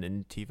won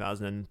in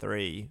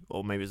 2003,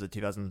 or maybe it was the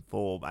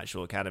 2004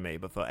 actual Academy,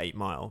 but for 8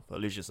 Mile, for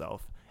 "Lose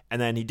Yourself." And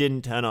then he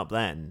didn't turn up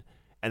then.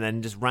 And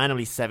then just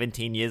randomly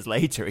 17 years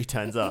later, he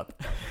turns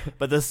up.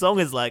 But the song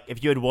is like,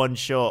 if you had one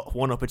shot,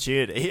 one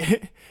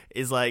opportunity,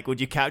 is like, would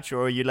you capture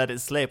or you let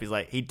it slip? He's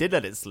like, he did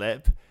let it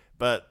slip,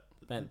 but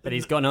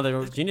he's got another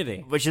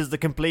opportunity. which is the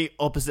complete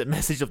opposite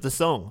message of the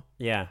song.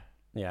 Yeah.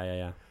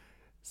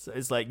 So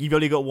it's like, you've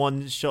only got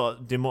one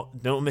shot.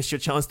 Don't miss your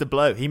chance to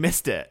blow. He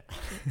missed it.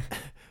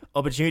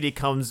 Opportunity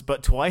comes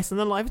but twice in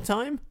a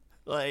lifetime.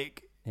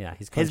 Like, Yeah,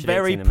 he's his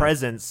very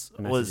presence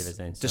the message of was his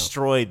own song.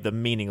 destroyed the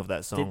meaning of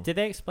that song. Did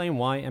they explain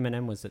why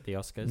Eminem was at the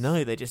Oscars?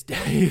 No, they just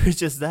he was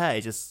just there.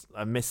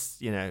 I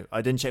missed,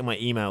 I didn't check my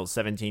emails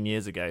 17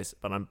 years ago,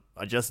 but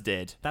I just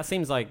did. That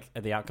seems like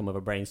the outcome of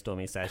a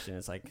brainstorming session.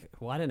 It's like,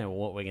 well, I don't know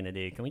what we're gonna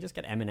do. Can we just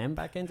get Eminem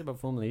back in to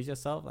perform "Lose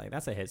Yourself"? Like,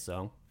 that's a hit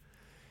song.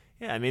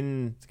 Yeah, I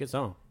mean, It's a good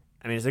song.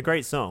 it's a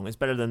great song. It's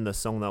better than the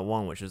song that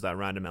won, which was that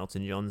random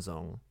Elton John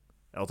song.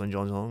 The Elton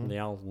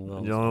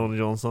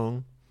John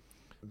song.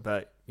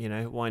 But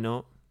why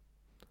not?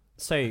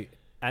 So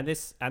at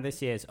this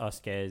year's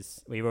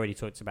Oscars, we've already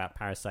talked about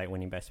Parasite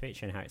winning Best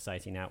Picture and how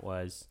exciting that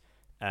was.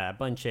 A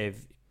bunch of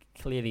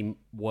clearly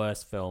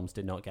worse films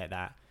did not get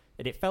that.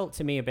 But it felt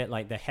to me a bit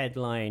like the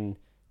headline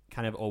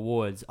kind of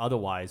awards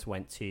otherwise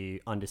went to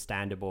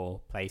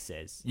understandable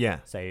places. Yeah.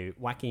 So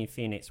Joaquin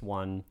Phoenix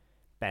won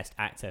Best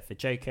Actor for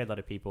Joker. A lot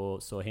of people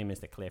saw him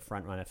as the clear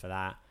frontrunner for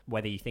that.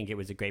 Whether you think it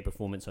was a great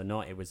performance or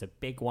not, it was a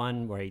big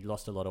one where he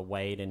lost a lot of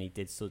weight and he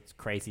did sort of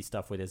crazy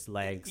stuff with his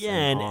legs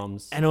and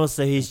arms. And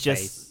also he's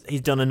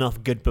done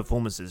enough good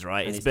performances,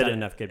 right? And he's done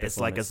enough good It's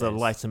like it's a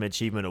lifetime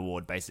achievement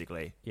award,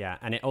 basically. Yeah,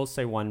 and it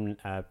also won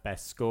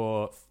Best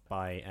Score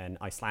by an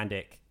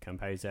Icelandic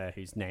composer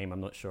whose name I'm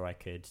not sure I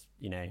could,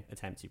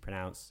 attempt to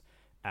pronounce.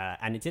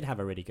 And it did have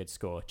a really good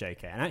score,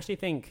 Joker. And I actually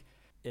think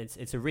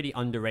it's a really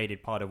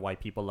underrated part of why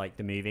people like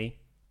the movie.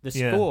 The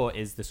score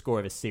is the score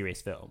of a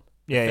serious film.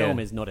 The film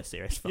is not a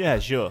serious film. Yeah,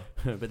 sure.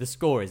 But the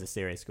score is a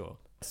serious score.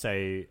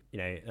 So,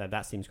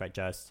 that seems quite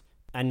just.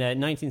 And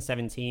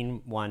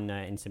 1917 won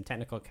in some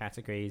technical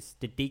categories.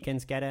 Did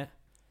Deakins get it?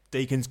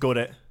 Deakins got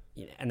it.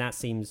 And that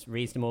seems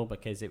reasonable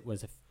because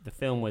the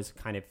film was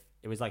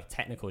it was like a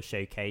technical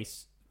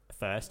showcase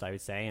first, I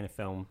would say, and a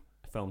film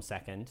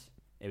second.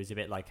 It was a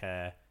bit like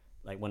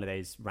one of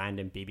those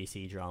random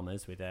BBC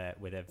dramas with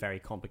a very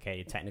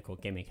complicated technical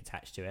gimmick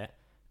attached to it.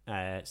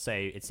 So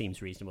it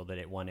seems reasonable that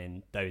it won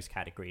in those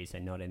categories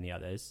and not in the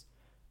others.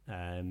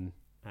 Were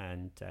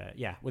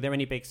there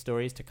any big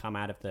stories to come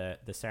out of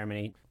the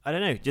ceremony? I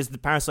don't know. Just the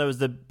Parasite was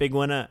the big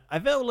winner. I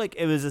felt like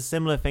it was a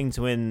similar thing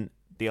to when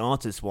the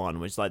artist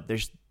won, which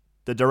there's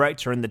the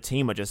director and the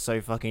team are just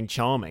so fucking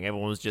charming.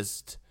 Everyone was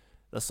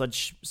they're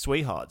such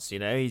sweethearts,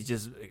 He's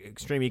just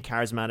extremely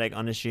charismatic,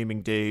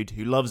 unassuming dude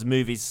who loves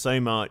movies so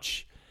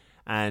much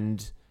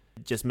and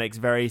just makes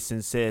very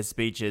sincere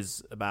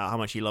speeches about how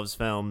much he loves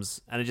films,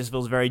 and it just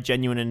feels very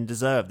genuine and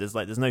deserved.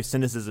 There's no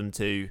cynicism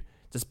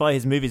despite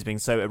his movies being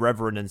so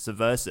irreverent and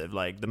subversive.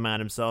 Like, the man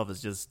himself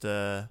is just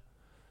devoid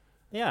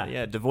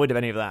of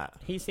any of that.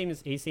 He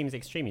seems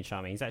extremely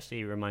charming. He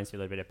actually reminds me a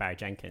little bit of Barry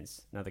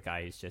Jenkins, another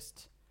guy who's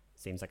just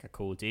seems like a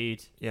cool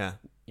dude. Yeah.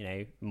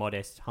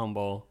 Modest,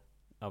 humble,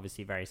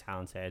 obviously very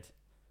talented.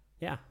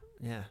 Yeah.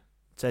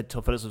 Ted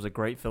Todd Phillips was a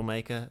great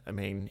filmmaker.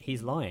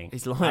 He's lying.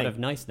 Out of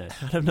niceness.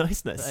 Out of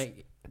niceness.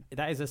 Like,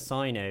 that is a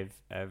sign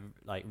of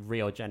like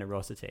real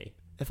generosity.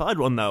 If I'd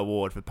won that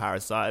award for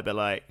Parasite, I'd be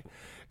like,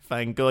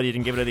 thank God you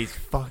didn't give it to these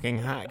fucking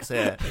hacks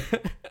here.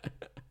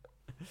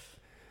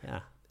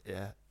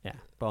 Yeah.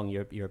 Bong,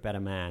 you're a better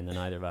man than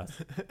either of us.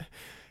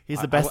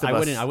 He's the best of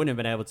us. I wouldn't have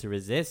been able to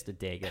resist a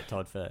dig at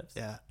Todd Phillips.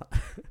 Yeah.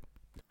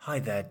 Hi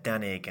there,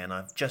 Danny again.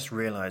 I've just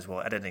realised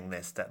while editing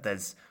this that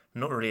there's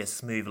not really a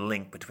smooth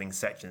link between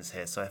sections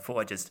here, so I thought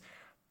I'd just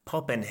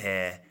pop in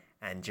here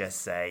and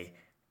just say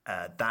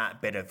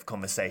that bit of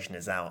conversation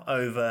is now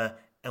over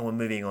and we're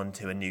moving on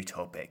to a new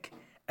topic.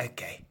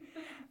 Okay,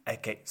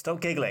 stop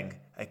giggling.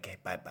 Okay,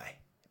 bye.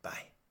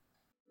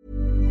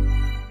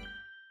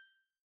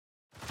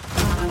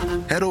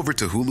 Head over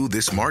to Hulu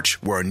this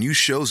March, where our new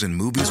shows and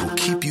movies will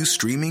keep you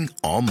streaming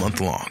all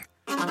month long.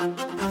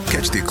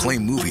 Catch the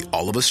acclaimed movie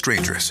All of Us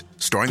Strangers,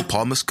 starring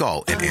Paul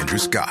Mescal and Andrew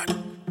Scott.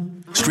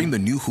 Stream the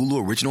new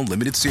Hulu original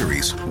limited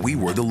series We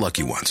Were the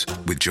Lucky Ones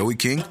with Joey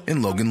King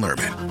and Logan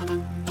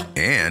Lerman.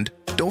 And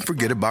don't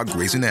forget about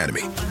Grey's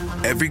Anatomy.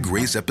 Every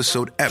Grey's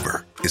episode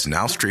ever is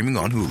now streaming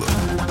on Hulu.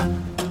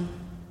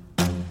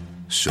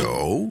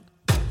 So,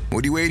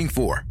 what are you waiting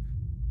for?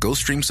 Go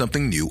stream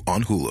something new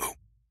on Hulu.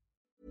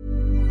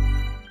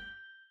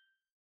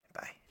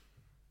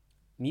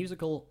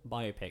 Musical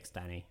biopics,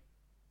 Danny.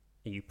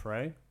 Are you pro?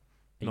 Are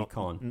you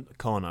con?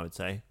 Con, I would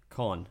say.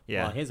 Con.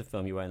 Yeah. Well, here's a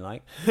film you won't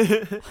like.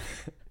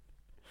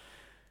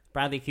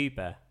 Bradley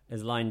Cooper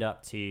is lined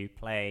up to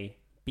play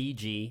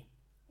BG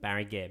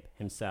Barry Gibb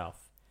himself.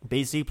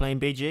 BC playing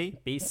BG?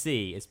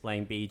 BC is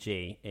playing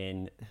BG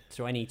in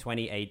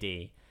 2020 AD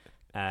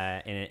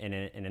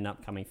in an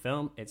upcoming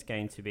film. It's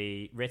going to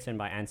be written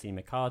by Anthony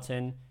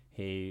McCartan,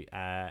 who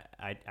I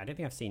don't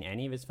think I've seen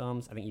any of his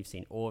films. I think you've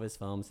seen all of his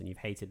films and you've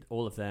hated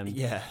all of them.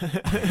 Yeah.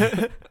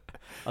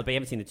 But you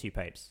haven't seen The Two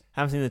Popes.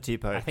 Haven't seen The Two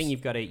Popes. I think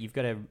you've got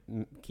to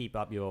keep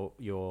up your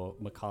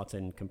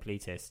McCartan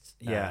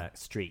completist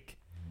streak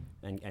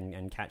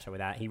and catch up with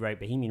that. He wrote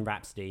Bohemian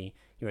Rhapsody.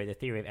 He wrote The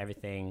Theory of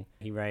Everything.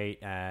 He wrote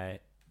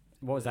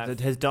what was that?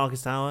 His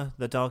Darkest Hour.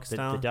 The Darkest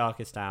Hour. The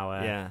Darkest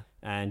Hour. Yeah.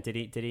 And did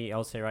he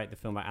also write the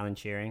film about Alan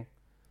Turing?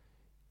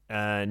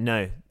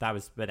 No, that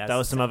was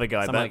some other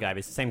guy. But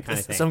it's the same kind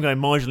of thing. Some guy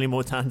marginally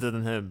more talented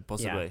than him,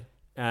 possibly.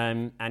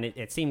 Yeah. And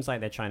it seems like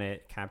they're trying to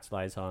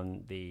capitalize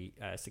on the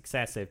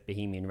success of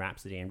Bohemian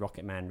Rhapsody and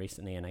Rocket Man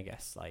recently, and I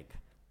guess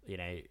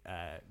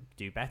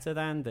do better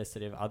than the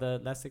sort of other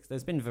less.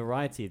 There's been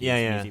variety of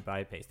these music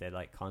biopics. They're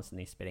like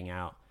constantly spitting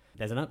out.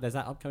 There's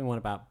that upcoming one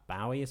about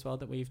Bowie as well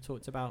that we've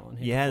talked about on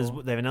here. Yeah,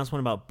 they've announced one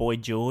about Boy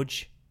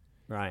George.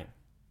 Right.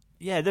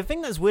 Yeah, the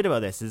thing that's weird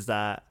about this is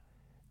that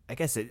I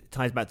guess it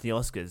ties back to the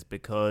Oscars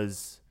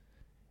because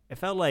it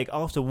felt like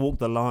after Walk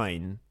the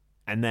Line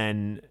and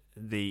then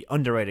the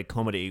underrated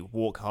comedy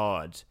Walk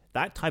Hard,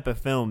 that type of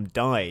film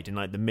died in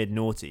like the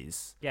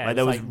mid-noughties. Yeah, like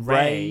there was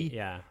Ray,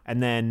 yeah,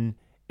 and then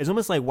it's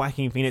almost like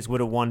Joaquin Phoenix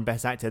would have won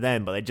Best Actor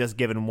then, but they'd just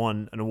given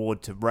an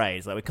award to Ray.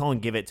 It's like we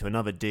can't give it to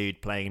another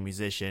dude playing a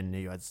musician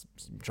who had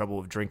some trouble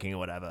with drinking or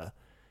whatever.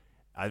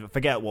 I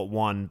forget what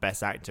won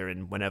Best Actor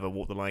in whenever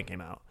Walk the Line came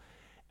out.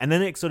 And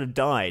then it sort of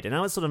died, and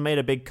now it's sort of made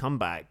a big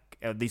comeback.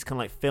 These kind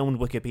of like filmed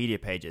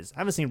Wikipedia pages. I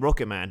haven't seen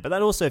Rocket Man, but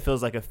that also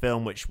feels like a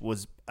film which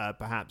was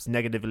perhaps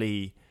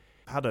negatively,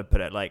 how do I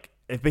put it? Like,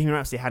 if Bohemian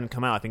Rhapsody hadn't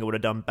come out, I think it would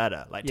have done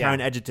better. Like,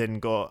 Taron Egerton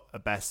got a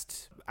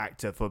Best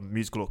Actor for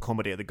Musical or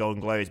Comedy at the Golden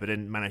Globes, but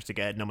didn't manage to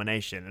get a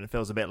nomination. And it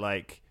feels a bit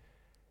like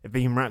if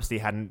Bohemian Rhapsody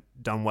hadn't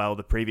done well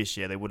the previous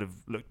year, they would have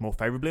looked more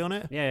favorably on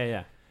it.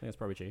 Yeah. I think that's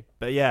probably true.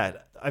 But yeah,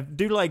 I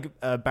do like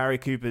Barry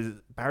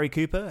Cooper,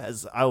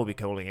 as I will be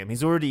calling him.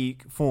 He's already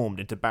formed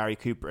into Barry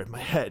Cooper in my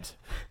head.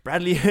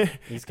 Bradley...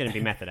 He's going to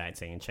be method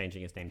acting and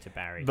changing his name to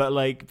Barry. But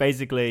like,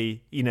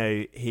 basically, he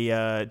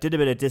did a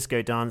bit of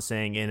disco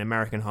dancing in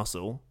American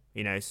Hustle,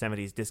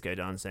 70s disco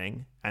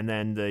dancing. And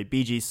then the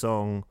Bee Gees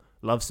song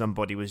Love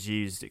Somebody was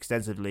used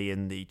extensively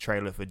in the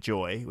trailer for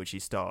Joy, which he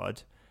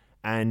starred.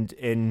 And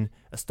in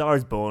A Star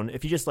Is Born,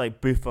 if you just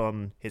like boof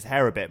on his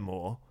hair a bit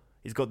more...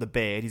 He's got the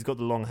beard. He's got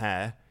the long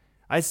hair.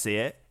 I see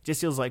it.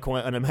 Just feels like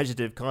quite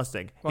unimaginative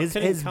casting. Well,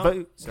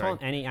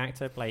 can't any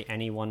actor play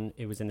anyone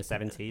who was in the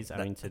 70s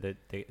owing to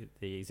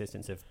the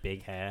existence of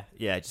big hair?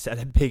 Yeah, just add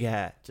the big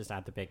hair. Just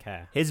add the big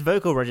hair. His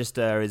vocal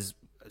register is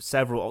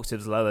several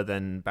octaves lower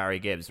than Barry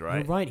Gibb's, right?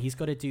 You're right. He's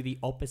got to do the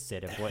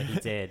opposite of what he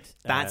did.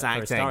 That's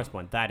acting. For A Star Is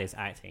Born. That is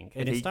acting.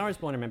 In A Star Is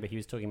Born, I remember he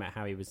was talking about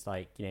how he was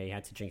like, he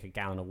had to drink a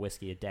gallon of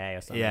whiskey a day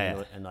or something,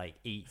 and like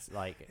eat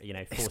like,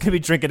 40, he's gonna be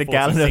drinking a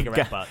gallon of helium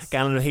a day.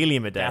 Gallon of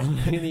helium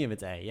a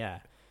day. Yeah.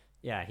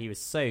 Yeah, he was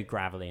so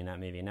gravelly in that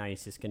movie. Now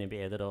he's just going to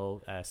be a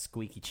little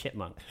squeaky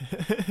chipmunk.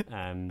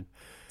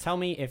 Tell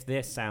me if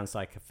this sounds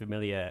like a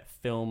familiar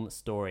film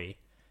story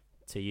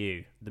to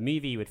you. The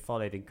movie would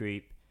follow the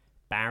group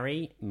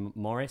Barry,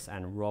 Morris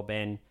and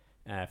Robin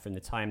from the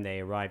time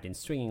they arrived in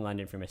swinging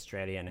London from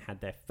Australia and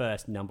had their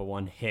first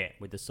 #1 hit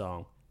with the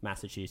song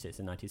Massachusetts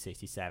in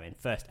 1967.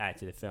 First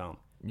act of the film.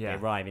 Yeah.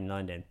 They arrive in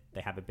London.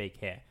 They have a big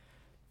hit.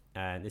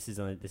 This is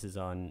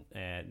on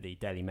the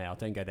Daily Mail.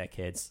 Don't go there,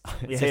 kids.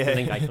 It's just the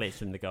link I clicked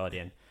from The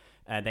Guardian.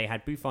 They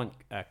had bouffant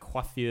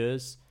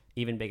coiffures,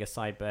 even bigger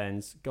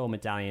sideburns, gold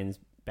medallions,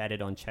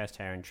 bedded on chest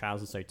hair and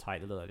trousers so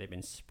tight they look like they've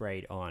been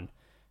sprayed on.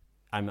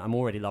 I'm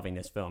already loving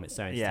this film. It's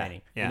so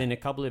entertaining. Yeah. Within a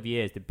couple of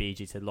years, the Bee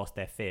Gees had lost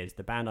their fears.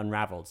 The band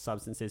unraveled.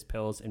 Substances,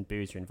 pills, and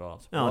booze were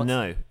involved. Oh, What?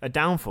 no. A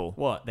downfall.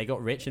 What? They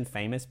got rich and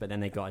famous, but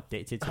then they got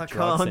addicted to I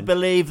drugs. can't and...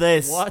 believe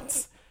this.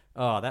 What?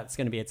 Oh, that's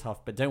going to be a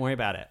tough... But don't worry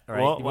about it, all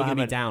right? What We're going to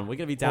be happened? down. We're going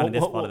to be down in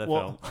this part of the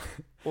film.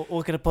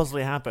 What could have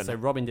possibly happened? So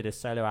Robin did a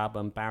solo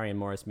album. Barry and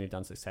Morris moved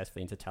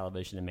unsuccessfully into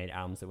television and made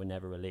albums that were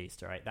never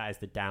released, all right? That is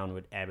the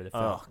downward ebb of the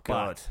film. Oh,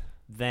 God. But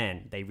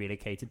then they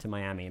relocated to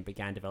Miami and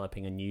began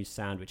developing a new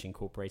sound which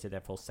incorporated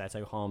their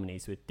falsetto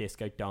harmonies with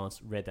disco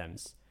dance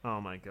rhythms. Oh,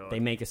 my God. They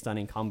make a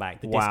stunning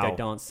comeback. The Wow. disco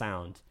dance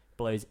sound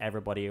blows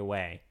everybody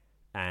away,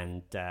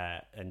 and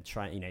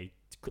try, you know,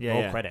 Yeah,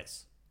 roll yeah.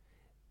 credits.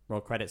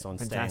 Roll credits on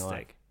Staying Alive.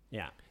 Fantastic.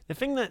 Yeah. The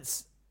thing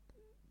that's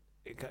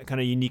kind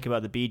of unique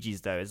about the Bee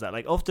Gees, though, is that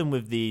like often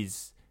with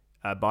these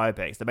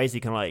biopics, they're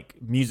basically kind of like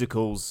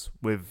musicals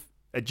with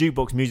a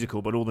jukebox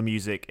musical, but all the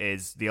music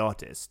is the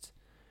artist.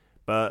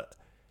 But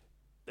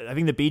I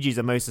think the Bee Gees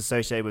are most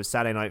associated with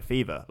Saturday Night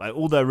Fever. Like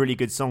all their really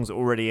good songs are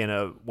already in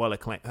a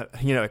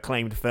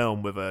acclaimed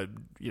film with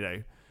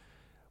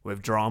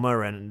with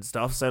drama and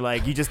stuff. So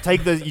like you just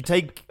take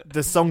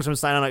the songs from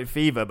Saturday Night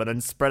Fever, but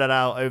then spread it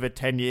out over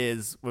 10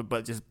 years,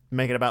 but just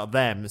make it about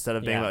them instead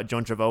of being Yeah. like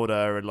John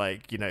Travolta and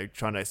like, you know,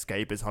 trying to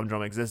escape his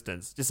humdrum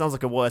existence. Just sounds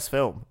like a worse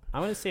film. I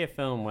want to see a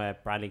film where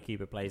Bradley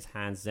Cooper plays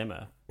Hans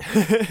Zimmer,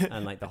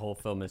 and like the whole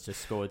film is just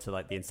scored to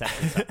like the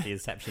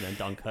Inception and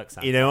Dunkirk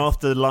sound. You know,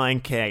 after The Lion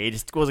King, it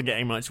just wasn't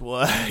getting much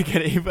work.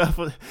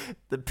 And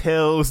the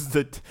pills,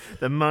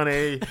 the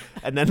money,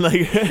 and then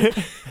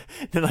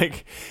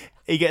like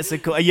he gets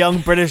a young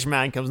British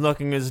man comes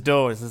knocking on his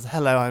door and says,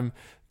 "Hello, I'm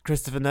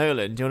Christopher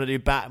Nolan. Do you want to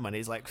do Batman?"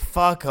 He's like,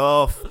 "Fuck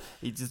off."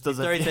 He just does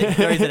He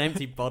throws an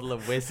empty bottle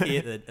of whiskey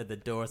at the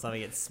door or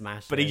something, gets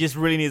smashed. But he just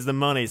really needs the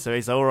money, so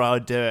he's like, "All right, I'll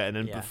do it." And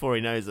then Yeah. before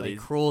he knows it, he he's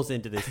crawls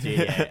into the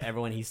studio.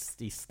 Everyone, he's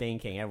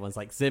stinking. Everyone's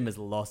like, Zimmer's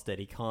lost it.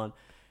 He can't.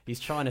 He's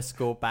trying to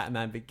score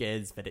Batman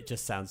Begins, but it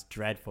just sounds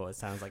dreadful. It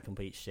sounds like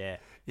complete shit.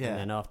 Yeah. And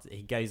then after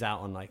he goes out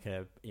on like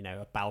a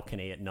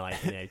balcony at night,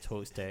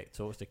 talks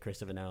to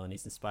Christopher Nolan.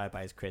 He's inspired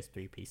by his crisp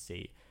 3-piece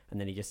suit. And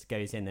then he just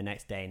goes in the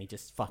next day and he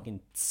just fucking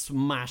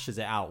smashes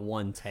it out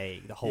one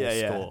take, the whole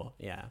score.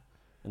 Yeah.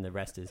 And the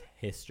rest is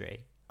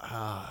history.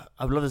 I'd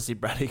love to see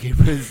Bradley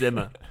Cooper and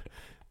Zimmer.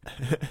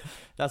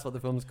 That's what the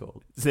film's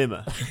called.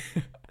 Zimmer.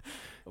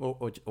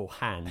 or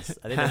Hands.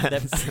 I think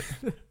that's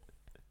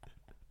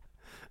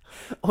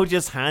Or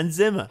just Hans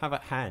Zimmer. how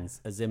about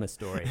Hands? A Zimmer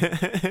story.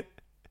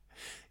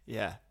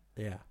 Yeah,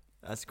 Yeah.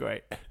 that's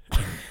great.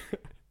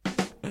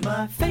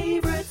 My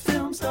favorite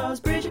film stars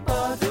Bridget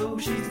Bardot.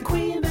 She's the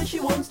queen, but she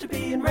wants to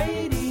be in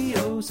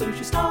radio. So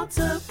she starts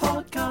a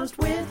podcast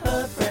with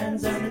her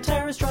friends, and the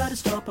terrorists try to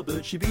stop her,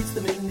 but she beats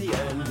them in the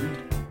end.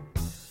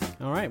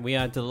 All right, we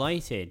are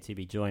delighted to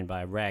be joined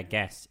by a rare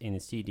guest in the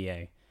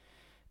studio.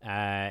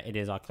 It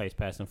is our close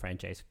personal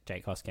friend,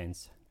 Jake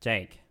Hoskins.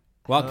 Jake,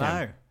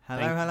 welcome.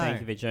 Hello.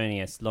 Thank you for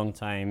joining us.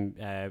 Long-time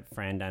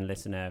friend and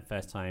listener,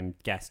 first-time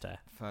guester.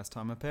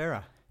 First-time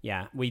appearer.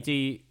 Yeah, we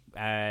do.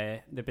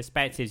 The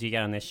perspectives you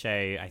get on this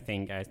show, I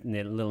think, are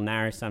a little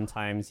narrow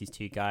sometimes. These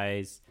two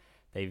guys,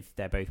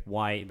 they're both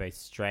white, both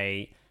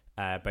straight,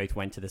 both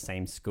went to the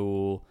same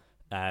school,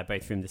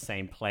 both from the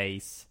same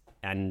place,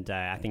 and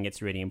I think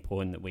it's really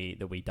important that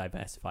we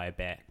diversify a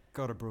bit.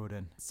 Got to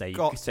broaden. So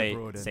Got to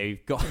broaden. So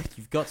you've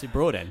got to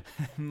broaden.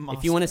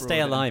 If you want to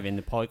stay alive in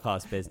the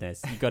podcast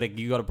business, you got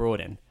to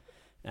broaden.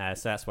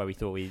 So that's why we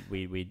thought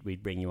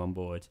we'd bring you on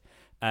board.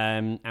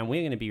 And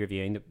we're going to be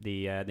reviewing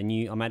the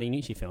new Armando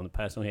Iannucci film, The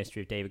Personal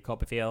History of David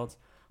Copperfield.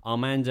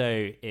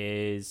 Armando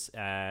is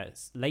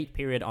late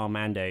period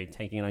Armando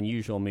taking an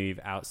unusual move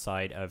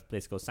outside of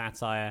political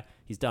satire.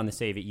 He's done the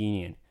Soviet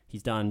Union.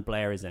 He's done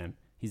Blairism.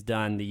 He's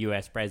done the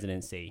US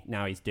presidency.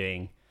 Now he's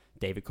doing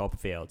David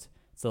Copperfield.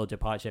 It's a little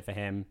departure for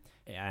him.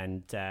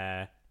 And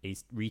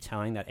he's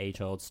retelling that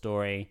age-old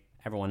story.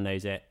 Everyone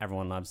knows it.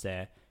 Everyone loves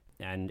it.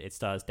 And it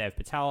stars Dev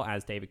Patel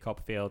as David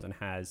Copperfield and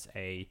has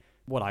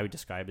what I would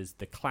describe as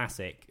the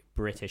classic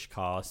British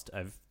cast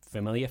of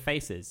familiar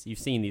faces. You've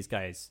seen these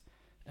guys,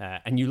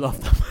 and you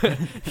love them.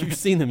 You've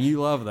seen them,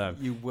 you love them.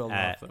 You will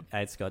love them.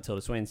 It's got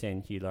Tilda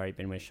Swinton, Hugh Laurie,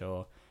 Ben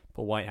Whishaw,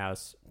 Paul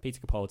Whitehouse, Peter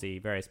Capaldi,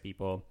 various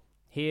people.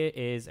 Here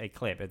is a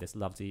clip of this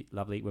lovely,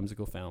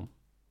 whimsical film.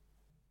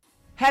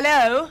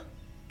 Hello?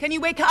 Can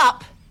you wake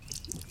up?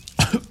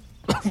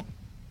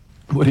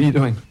 What are you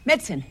doing?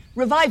 Medicine.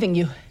 Reviving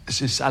you.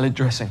 This is salad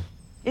dressing.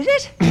 Is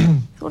it?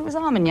 Thought it was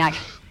Armagnac.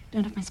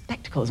 Don't have my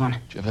spectacles on. Do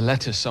you have a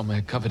lettuce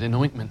somewhere covered in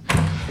ointment?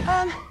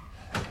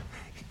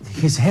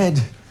 His head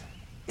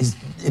is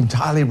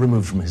entirely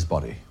removed from his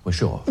body, we're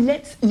sure.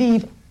 Let's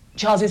leave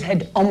Charles's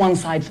head on one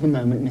side for the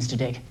moment, Mr.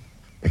 Dick.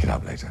 Pick it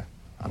up later.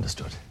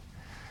 Understood.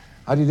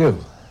 How do you do?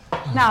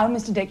 Now,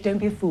 Mr. Dick, don't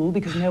be a fool,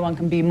 because no one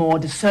can be more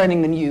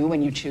discerning than you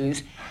when you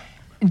choose.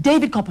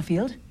 David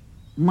Copperfield,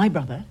 my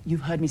brother,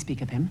 you've heard me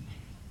speak of him.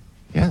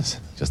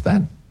 Yes, just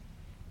then.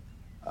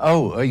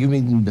 Oh, you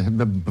mean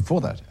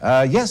before that?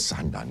 Yes,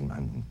 I'm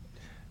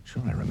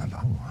Sure, I remember.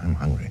 Oh, I'm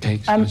hungry.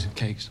 Cakes, those are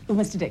cakes. Oh,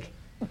 Mr. Dick,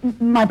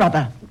 my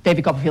brother,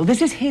 David Copperfield,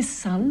 this is his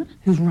son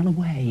who's run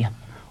away.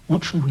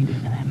 What shall we do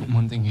with him?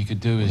 One thing you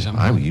could do is... If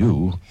I were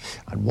you,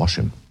 I'd wash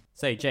him.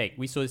 So, Jake,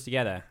 we saw this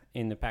together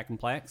in the Pack and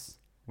Plex.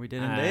 We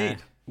did indeed.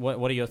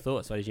 What are your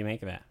thoughts? What did you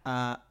make of it?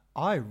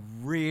 I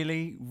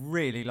really,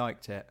 really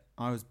liked it.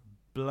 I was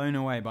blown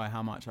away by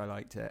how much I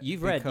liked it.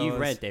 You've read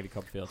David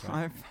Copperfield,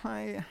 right?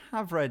 I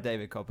have read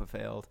David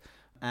Copperfield,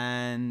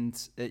 and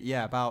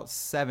about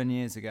 7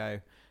 years ago,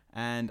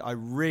 and I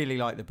really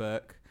liked the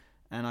book,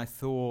 and I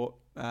thought,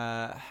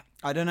 I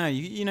don't know,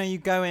 you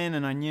go in,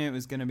 and I knew it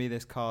was going to be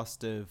this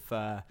cast of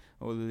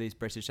all of these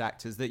British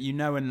actors that you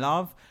know and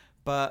love,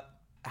 but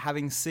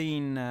having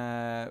seen,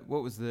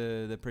 what was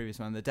the previous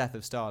one, The Death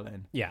of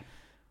Stalin? Yeah.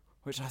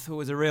 Which I thought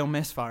was a real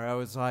misfire. I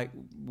was like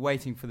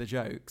waiting for the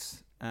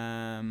jokes.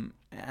 And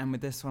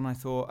with this one, I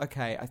thought,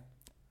 okay,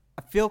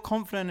 I feel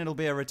confident it'll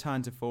be a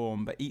return to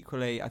form, but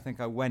equally, I think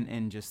I went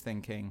in just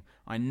thinking,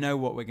 I know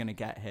what we're going to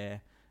get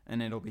here,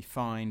 and it'll be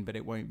fine, but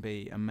it won't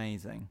be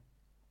amazing.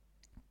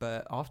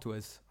 But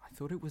afterwards, I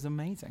thought it was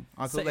amazing.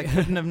 I thought they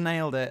couldn't have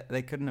nailed it.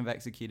 They couldn't have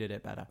executed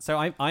it better. So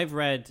I've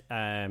read,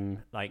 I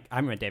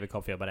haven't read David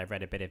Copperfield, but I've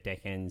read a bit of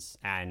Dickens,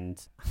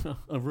 and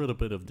I've read a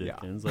bit of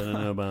Dickens. Yeah. I don't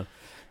know about,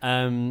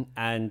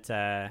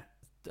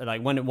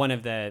 one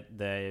of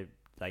the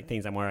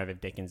things I'm aware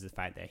of Dickens is the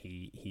fact that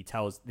he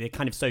tells the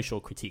kind of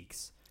social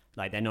critiques.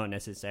 Like, they're not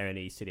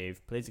necessarily sort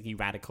of politically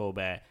radical,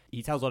 but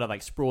he tells a lot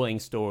of sprawling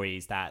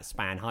stories that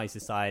span high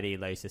society,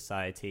 low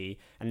society,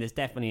 and there's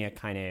definitely a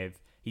kind of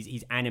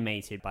he's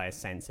animated by a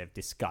sense of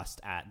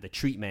disgust at the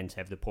treatment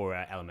of the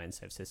poorer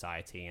elements of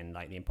society and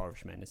the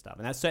impoverishment and stuff.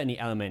 And that's certainly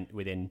an element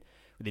within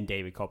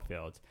David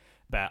Copperfield.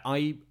 But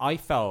I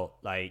felt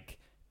like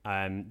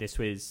this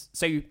was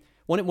so.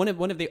 One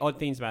of the odd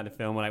things about the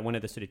film, one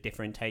of the sort of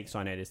different takes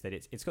on it, is that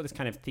it's got this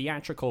kind of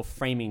theatrical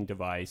framing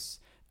device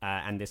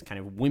and this kind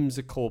of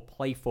whimsical,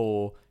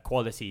 playful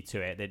quality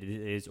to it that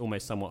is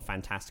almost somewhat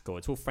fantastical.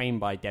 It's all framed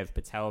by Dev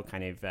Patel,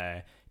 kind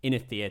of in a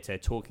theatre,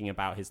 talking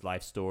about his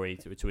life story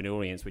to an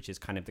audience, which is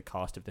kind of the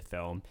cast of the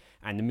film.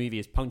 And the movie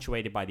is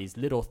punctuated by these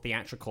little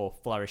theatrical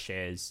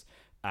flourishes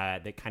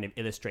that kind of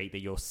illustrate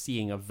that you're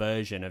seeing a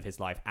version of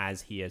his life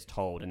as he is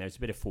told. And there's a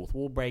bit of fourth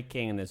wall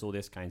breaking, and there's all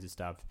this kinds of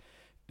stuff.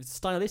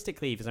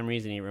 Stylistically, for some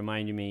reason, it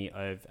reminded me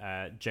of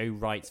Joe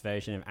Wright's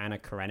version of Anna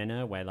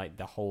Karenina, where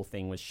the whole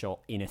thing was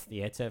shot in a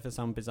theatre for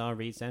some bizarre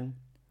reason.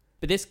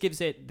 But this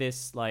gives it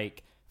this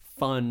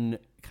fun,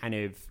 kind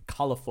of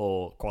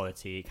colourful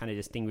quality. It kind of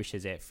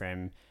distinguishes it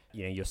from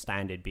your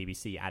standard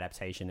BBC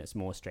adaptation that's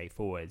more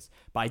straightforward.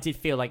 But I did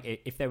feel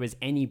like if there was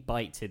any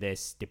bite to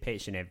this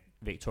depiction of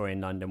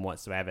Victorian London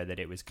whatsoever, that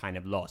it was kind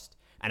of lost.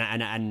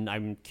 And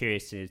I'm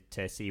curious to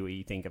see what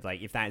you think of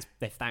if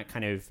that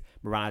kind of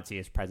morality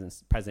is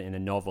present in the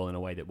novel in a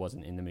way that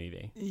wasn't in the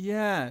movie.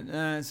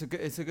 Yeah, it's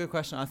a good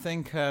question. I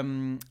think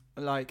I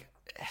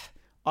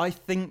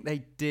think they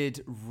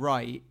did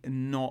right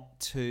not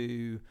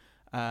to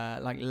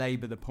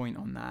labour the point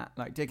on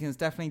that. Dickens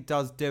definitely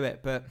does do it,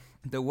 but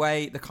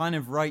the kind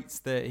of rights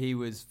that he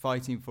was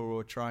fighting for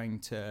or trying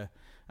to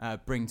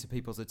bring to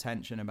people's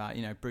attention about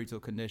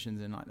brutal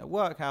conditions in the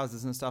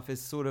workhouses and stuff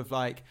is sort of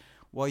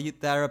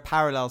there are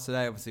parallels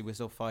today. Obviously, we're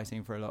still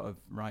fighting for a lot of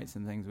rights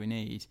and things we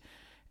need.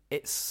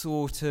 It's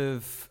sort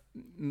of,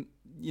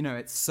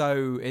 it's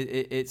so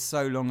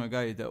long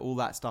ago that all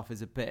that stuff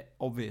is a bit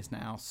obvious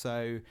now.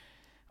 So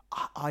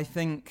I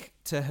think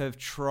to have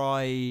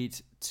tried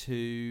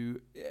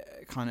to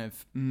kind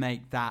of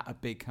make that a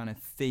big kind of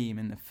theme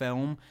in the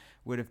film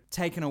would have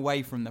taken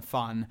away from the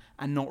fun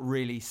and not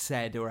really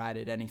said or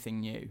added anything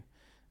new.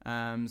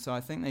 So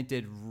I think they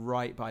did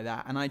right by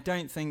that. And I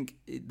don't think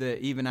that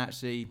even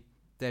actually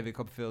David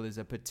Copperfield is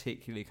a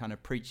particularly kind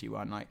of preachy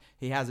one.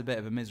 He has a bit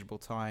of a miserable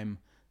time,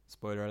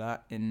 spoiler alert,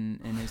 in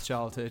his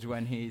childhood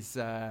when he's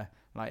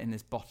in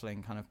this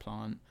bottling kind of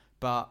plant.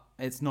 But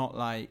it's not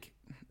like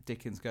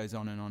Dickens goes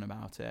on and on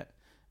about it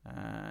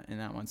in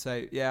that one.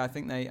 So yeah, I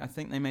think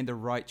they made the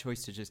right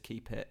choice to just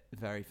keep it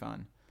very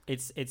fun.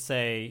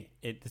 The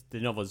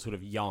novel is sort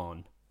of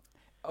yarn.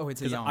 Oh,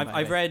 it's a yarn.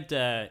 I've read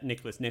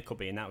Nicholas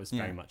Nickleby, and that was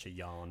very much a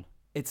yarn.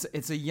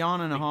 It's a yarn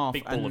and a half.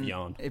 Big ball of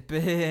yarn. A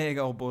big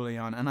old ball of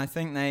yarn. And I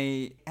think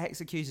they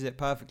executed it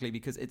perfectly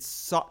because it's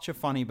such a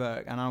funny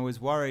book. And I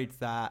was worried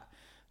that,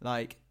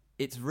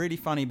 it's really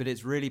funny, but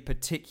it's really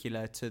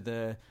particular to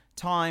the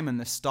time and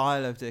the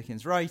style of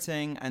Dickens'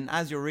 writing. And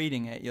as you're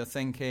reading it, you're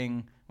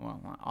thinking,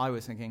 I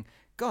was thinking,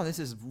 God, this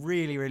is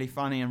really, really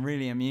funny and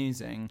really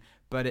amusing.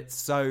 But it's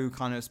so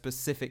kind of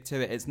specific to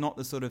it. It's not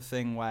the sort of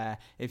thing where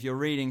if you're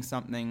reading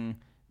something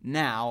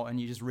now and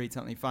you just read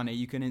something funny,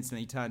 you can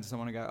instantly turn to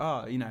someone and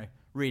go,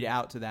 read it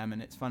out to them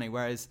and it's funny.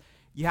 Whereas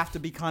you have to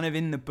be kind of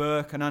in the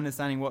book and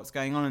understanding what's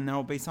going on, and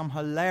there'll be some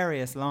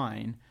hilarious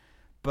line,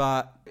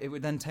 but it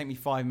would then take me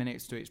 5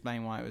 minutes to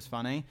explain why it was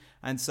funny.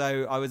 And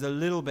so I was a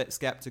little bit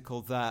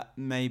skeptical that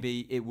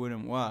maybe it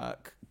wouldn't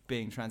work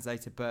being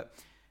translated, but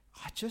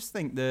I just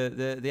think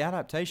the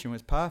adaptation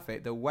was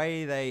perfect. The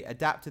way they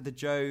adapted the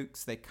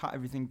jokes, they cut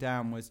everything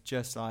down was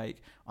just I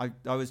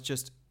was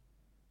just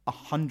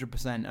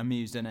 100%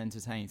 amused and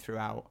entertained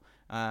throughout.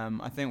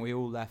 I think we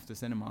all left the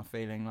cinema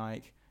feeling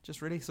like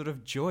just really sort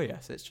of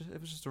joyous. It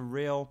was just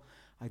a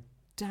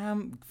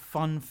damn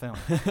fun film.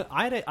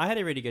 I had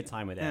a really good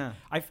time with it. Yeah.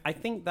 I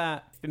think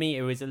that for me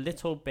it was a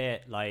little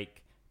bit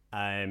like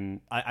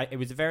it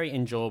was very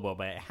enjoyable,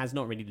 but it has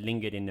not really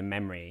lingered in the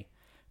memory,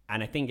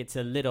 and I think it's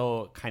a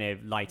little kind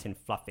of light and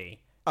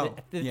fluffy.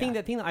 The thing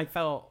that I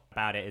felt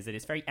about it is that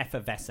it's very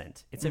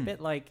effervescent. It's a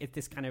bit like it's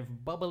this kind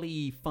of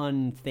bubbly,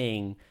 fun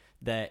thing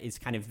that is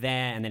kind of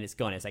there and then it's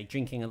gone. It's like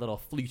drinking a little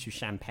flute of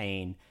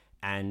champagne,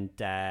 and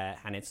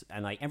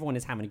like everyone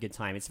is having a good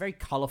time. It's very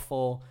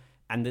colourful,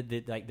 and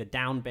the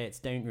down bits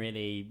don't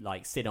really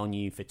like sit on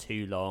you for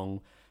too long.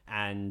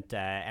 And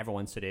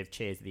everyone sort of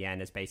cheers at the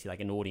end. It's basically like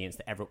an audience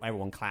that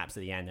everyone claps at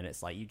the end, and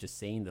it's like you've just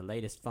seen the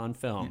latest fun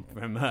film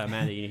from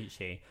Mando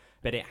Iannucci.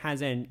 But it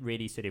hasn't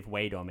really sort of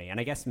weighed on me, and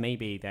I guess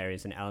maybe there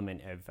is an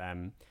element of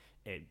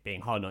it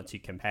being hard not to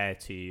compare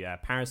to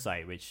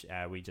Parasite, which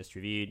we just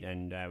reviewed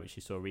and which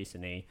you saw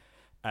recently,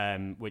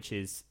 which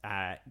is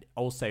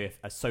also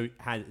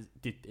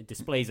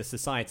displays a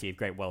society of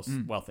great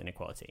wealth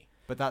inequality.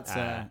 But that's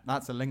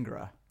a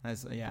lingerer.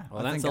 That's a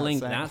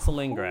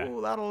lingerer.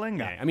 Oh, that'll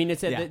linger. Yeah. I mean,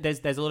 there's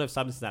a lot of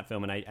substance in that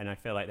film, and I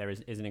feel like there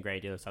isn't a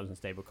great deal of substance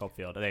in David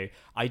Copperfield. Although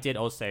I did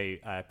also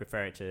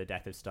prefer it to The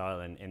Death of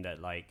Stalin, in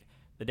that like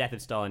The Death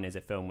of Stalin is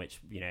a film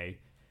which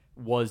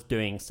was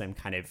doing some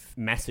kind of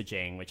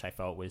messaging which I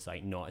felt was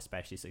like not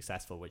especially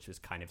successful, which was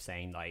kind of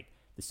saying like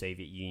the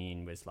Soviet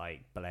Union was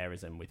like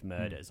Blairism with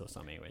murders or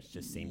something, which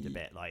just seemed a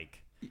bit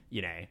like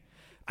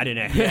I don't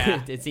know.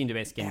 Yeah. It seemed a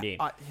bit skin deep.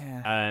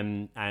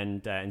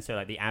 And so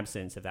like the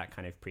absence of that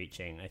kind of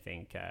preaching, I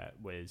think,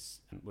 was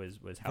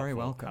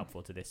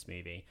helpful to this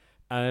movie.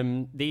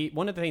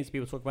 One of the things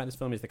people talk about in this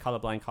film is the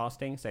colorblind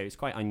casting. So it's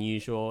quite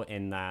unusual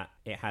in that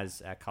it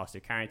has a cast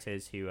of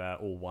characters who are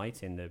all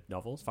white in the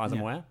novels. As far as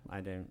I'm aware,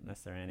 I don't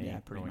unless there are any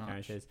white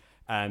characters.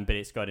 But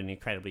it's got an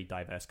incredibly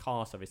diverse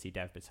cast. Obviously,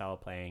 Dev Patel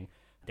playing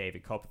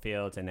David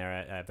Copperfield, and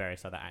there are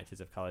various other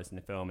actors of colors in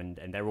the film,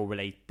 and they're all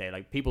related. They're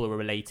like people who are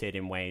related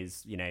in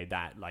ways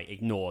that like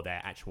ignore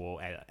their actual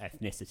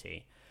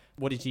ethnicity.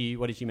 What did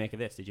you make of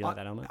this? Did you like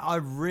that element? I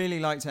really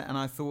liked it, and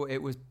I thought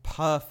it was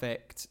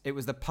perfect. It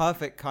was the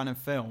perfect kind of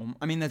film.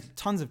 I mean, there's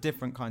tons of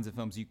different kinds of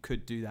films you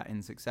could do that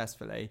in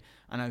successfully,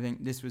 and I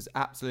think this was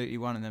absolutely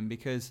one of them,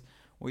 because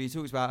what you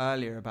talked about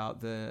earlier about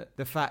the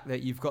fact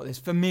that you've got this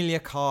familiar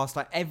cast,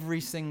 like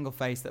every single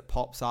face that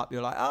pops up,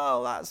 you're like,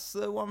 oh, that's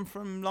the one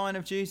from Line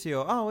of Duty,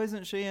 or oh,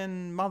 isn't she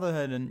in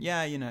Motherhood? And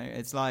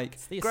it's like,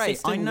 it's the great,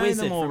 I know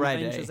them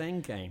already. Avengers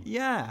Endgame.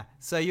 Yeah,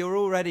 so you're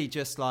already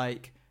just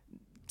like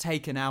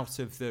taken out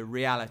of the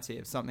reality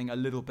of something a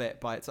little bit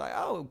by it's like,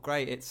 oh,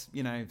 great, it's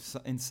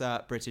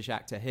insert British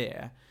actor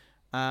here,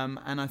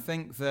 and I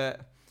think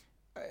that.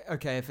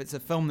 Okay, if it's a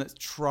film that's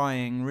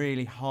trying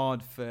really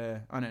hard for,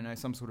 I don't know,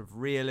 some sort of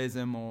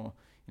realism or,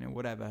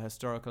 whatever,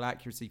 historical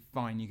accuracy,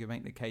 fine, you can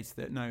make the case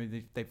that, no,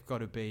 they've got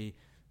to be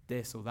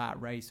this or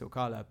that race or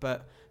colour.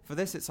 But for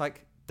this, it's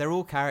like, they're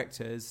all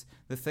characters.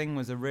 The Thing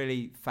was a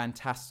really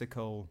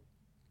fantastical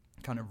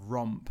kind of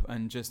romp,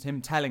 and just him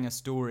telling a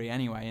story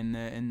anyway in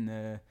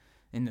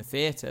the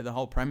theatre. The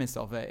whole premise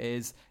of it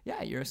is,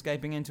 you're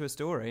escaping into a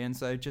story, and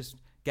so just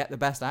get the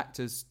best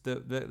actors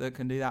that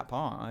can do that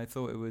part. I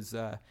thought it was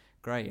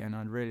great, and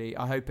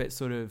I hope it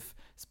sort of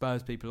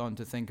spurs people on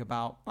to think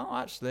about,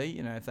 actually,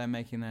 if they're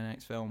making their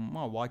next film,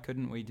 well, why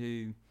couldn't we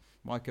do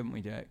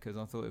it? Because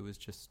I thought it was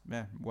just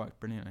worked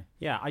brilliantly.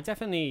 Yeah, I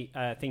definitely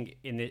think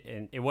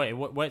it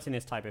works in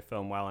this type of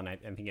film well, and I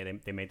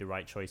think they made the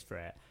right choice for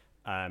it.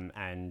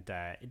 And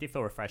it did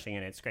feel refreshing,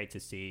 and it's great to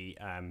see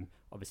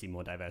obviously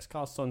more diverse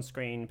casts on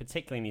screen,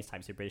 particularly in these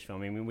types of British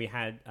films. I mean, we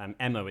had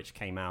Emma, which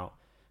came out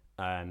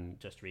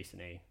just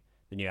recently,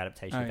 the new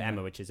adaptation of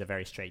Emma, which is a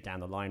very straight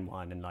down the line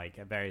one, and like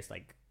various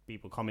like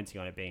people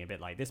commenting on it being a bit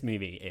like, this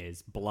movie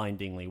is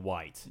blindingly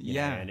white,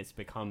 and it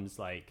becomes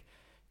like,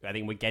 I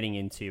think we're getting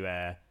into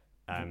a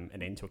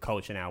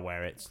culture now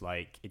where it's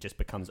like it just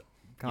becomes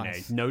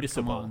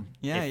noticeable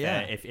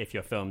if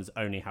your films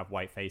only have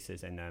white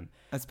faces in them,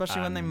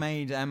 especially when they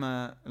made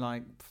Emma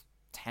like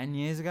 10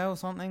 years ago or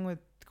something with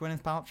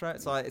Gwyneth Paltrow.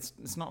 It's like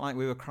it's not like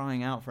we were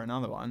crying out for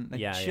another one. They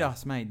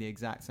just made the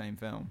exact same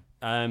film.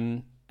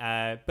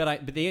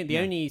 But the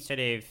only sort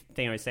of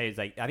thing I would say is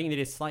like, I think it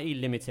is slightly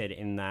limited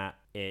in that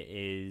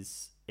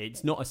it's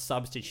not a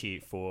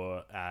substitute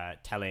for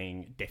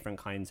telling different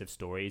kinds of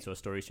stories or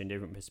stories from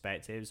different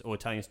perspectives, or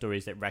telling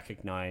stories that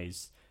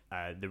recognize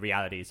the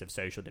realities of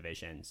social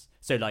divisions.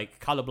 So like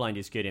Colorblind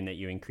is good in that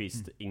you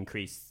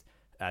increase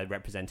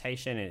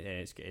representation,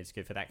 and it's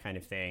good for that kind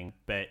of thing,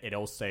 but it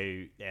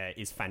also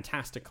is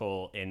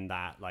fantastical in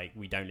that like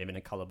we don't live in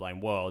a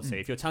colorblind world. So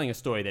if you're telling a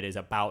story that is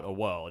about a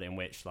world in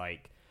which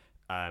like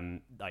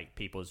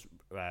people's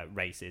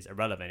race is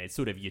irrelevant, it's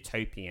sort of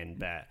utopian,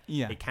 but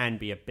it can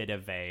be a bit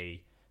of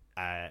a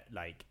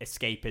like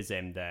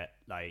escapism that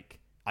like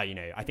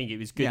I think it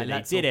was good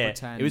that they did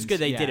it. It was good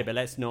they did it, but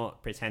let's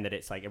not pretend that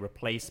it's like a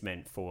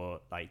replacement for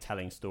like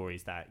telling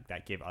stories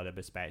that give other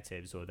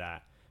perspectives, or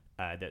that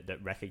that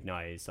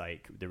recognize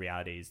like the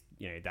realities,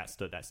 that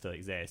still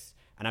exists.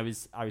 And I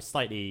was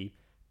slightly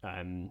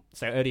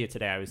so earlier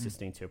today I was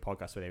listening to a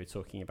podcast where they were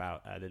talking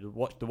about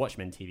the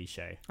Watchmen TV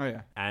show. Oh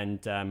yeah.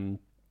 And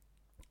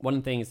one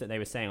of the things that they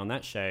were saying on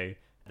that show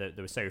that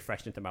was so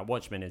refreshing about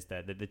Watchmen is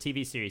that the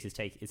TV series is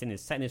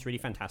set in this really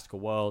fantastical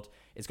world.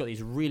 It's got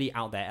these really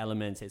out there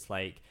elements. It's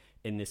like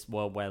in this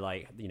world where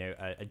like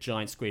a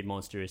giant squid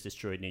monster has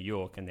destroyed New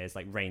York, and there's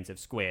like reigns of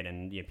squid,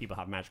 and people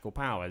have magical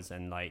powers,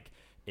 and like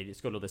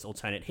it's got all this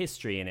alternate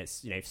history, and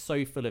it's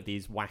so full of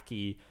these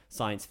wacky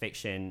science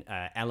fiction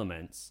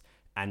elements.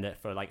 And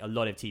that for like a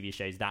lot of TV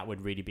shows, that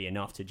would really be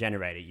enough to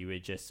generate it. You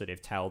would just sort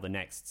of tell the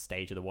next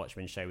stage of the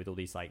Watchmen show with all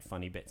these like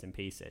funny bits and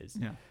pieces.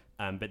 Yeah.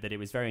 But that it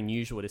was very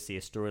unusual to see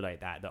a story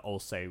like that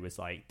also was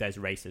like, there's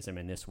racism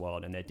in this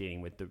world, and they're dealing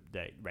with the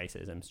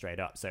racism straight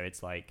up. So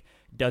it's like,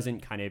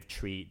 doesn't kind of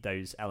treat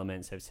those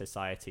elements of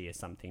society as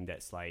something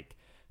that's like,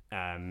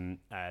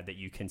 that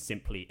you can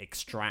simply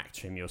extract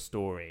from your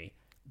story,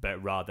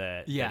 but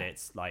rather that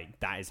it's like,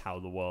 that is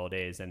how the world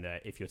is. And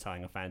that if you're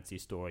telling a fantasy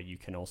story, you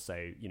can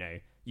also,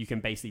 you can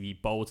basically be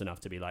bold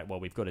enough to be like,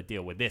 well, we've got to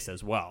deal with this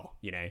as well,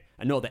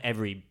 and not that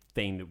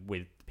everything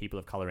with people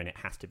of color in it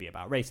has to be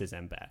about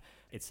racism, but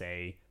it's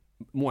a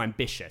more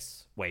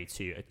ambitious way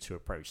to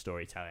approach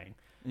storytelling.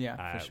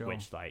 Yeah, for sure.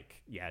 Which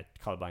like,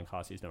 colorblind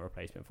class is no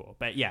replacement for.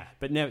 But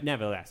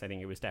nevertheless, I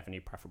think it was definitely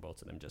preferable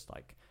to them just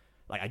like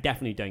I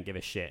definitely don't give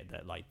a shit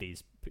that like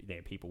these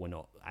people were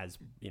not as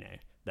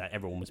that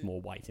everyone was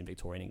more white in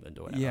Victorian England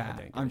or whatever. Yeah,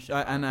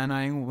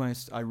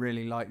 I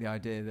really like the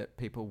idea that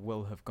people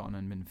will have gone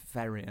and been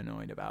very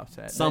annoyed about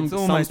it. Some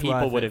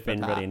people would have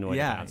been really annoyed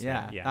about it.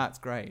 Yeah, that's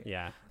great.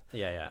 Yeah.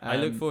 I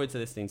look forward to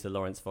listening to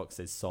Lawrence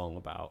Fox's song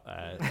about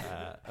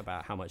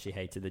how much he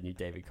hated the new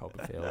David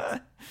Copperfield.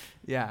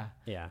 Yeah.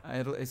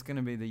 It's going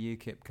to be the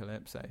UKIP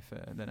Calypso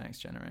for the next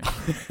generation,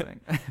 I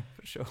think,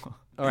 for sure.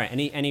 All right.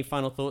 Any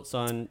final thoughts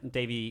on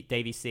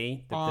Davy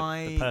C?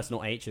 The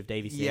personal H of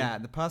Davy C? Yeah,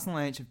 the personal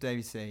H of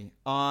Davy C.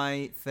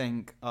 I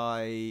think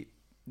I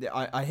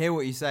hear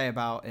what you say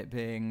about it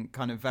being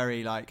kind of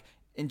very like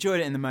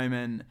enjoyed it in the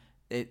moment.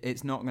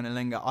 It's not going to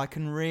linger. I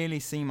can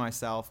really see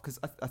myself, because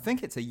I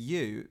think it's a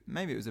U.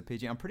 Maybe it was a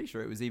PG. I'm pretty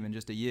sure it was even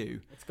just a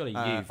U. It's got a U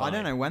vibe. I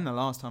don't know when the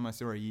last time I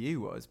saw a U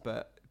was,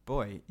 but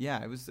boy,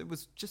 yeah, it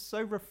was just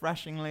so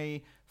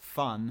refreshingly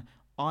fun.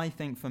 I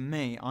think for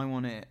me, I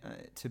want it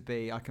to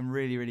be, I can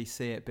really, really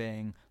see it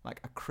being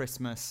like a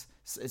Christmas,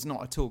 it's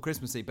not at all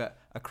Christmassy, but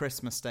a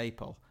Christmas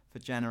staple for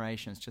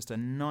generations. Just a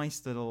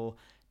nice little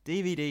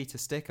DVD to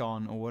stick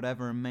on, or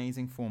whatever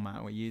amazing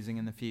format we're using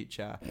in the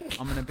future.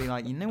 I'm going to be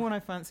like, what I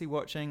fancy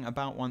watching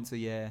about once a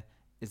year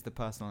is the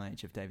personal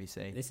H of Davy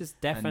C. This is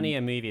definitely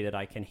a movie that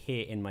I can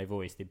hear in my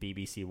voice the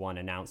BBC One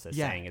announcer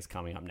saying is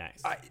coming up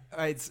next.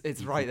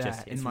 It's right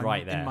there. In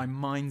my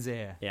mind's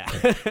ear. Yeah.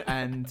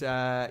 And,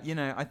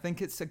 I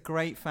think it's a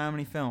great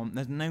family film.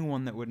 There's no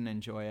one that wouldn't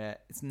enjoy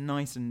it. It's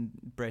nice and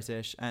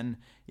British. And,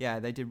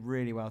 they did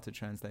really well to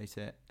translate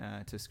it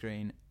to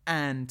screen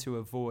and to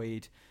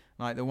avoid...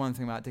 Like, the one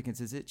thing about Dickens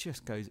is it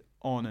just goes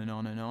on and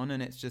on and on,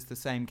 and it's just the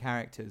same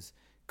characters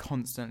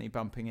constantly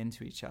bumping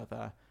into each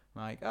other.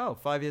 Like,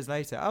 5 years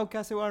later,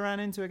 guess who I ran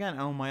into again?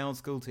 Oh, my old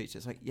school teacher.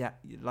 It's like, yeah,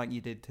 like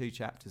you did 2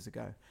 chapters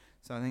ago.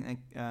 So I think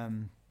they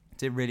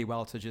did really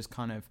well to just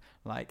kind of,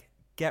 like,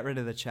 get rid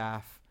of the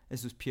chaff.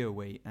 This was pure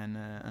wheat, and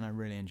I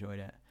really enjoyed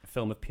it. A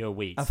film of pure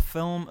wheat. A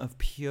film of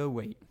pure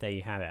wheat. There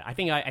you have it. I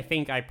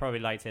think I probably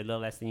liked it a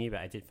little less than you,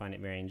 but I did find it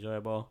very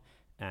enjoyable.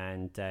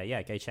 And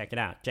go check it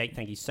out. Jake,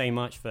 thank you so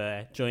much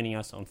for joining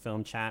us on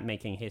Film Chat,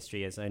 making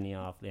history as only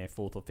our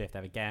 4th or 5th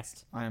ever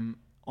guest. I am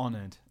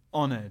honoured.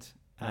 And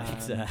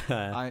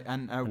I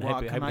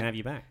hope we can have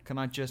you back. Can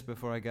I just,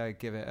 before I go,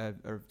 give it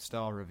a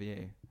star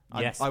review?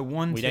 Yes,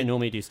 we don't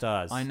normally do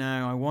stars. I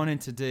know. I wanted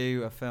to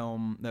do a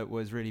film that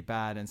was really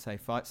bad and say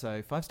 5.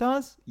 So 5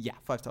 stars? Yeah,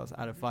 5 stars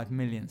out of 5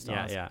 million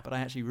stars. Yeah. But I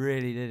actually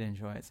really did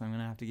enjoy it, so I'm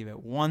going to have to give it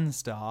 1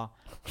 star,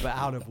 but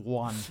out of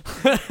 1.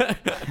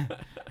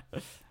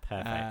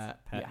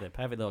 Perfect. The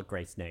perfect little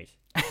grace note.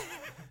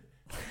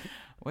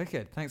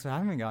 Wicked. Thanks for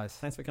having me, guys.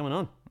 Thanks for coming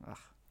on.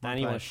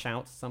 Danny, you want to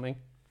shout something?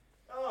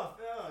 Oh,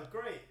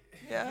 great.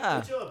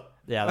 Yeah. Good job.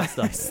 Yeah, that's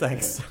nice.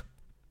 Thanks.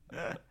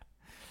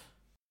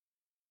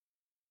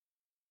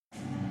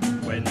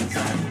 When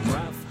Zach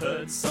Braff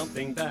heard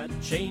something that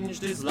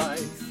changed his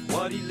life,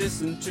 what he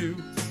listened to.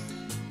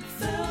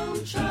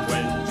 Film Chat.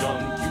 When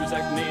John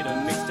Cusack made a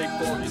mixtape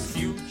for his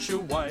future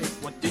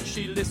wife, what did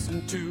she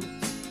listen to?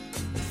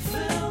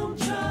 Film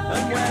Chat.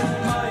 And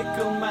when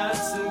Michael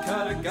Madsen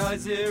cut a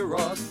guy's ear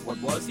off, what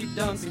was he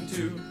dancing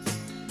to?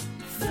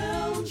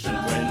 Film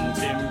Chat. And when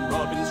Tim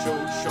Robbins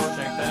showed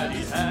Shawshank that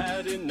he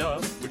had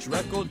enough, which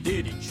record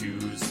did he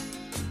choose?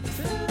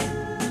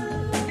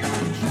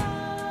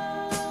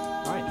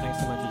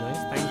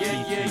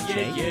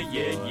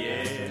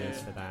 Yeah.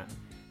 For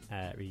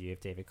that review of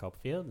David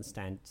Copperfield and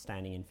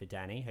standing in for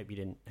Danny. Hope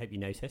you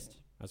noticed.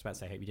 I was about to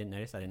say hope you didn't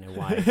notice. I didn't know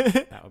why.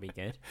 That would be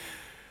good.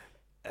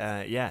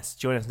 Yes,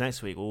 join us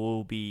next week.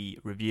 We'll be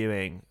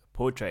reviewing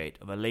Portrait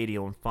of a Lady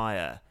on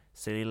Fire,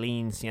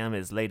 Celine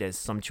Sciamma's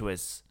latest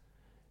sumptuous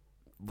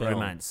Film.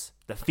 romance.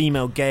 The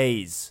female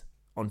gaze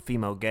on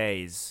female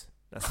gaze.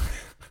 That's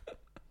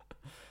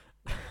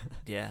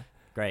yeah.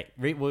 Great.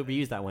 We'll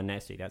use that one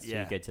next week. That's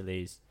Yeah. too good to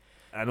lose.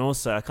 And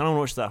also, I kind of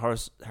watched that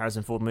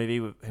Harrison Ford movie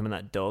with him and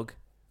that dog.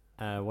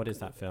 What is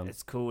that film?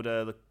 It's called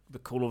the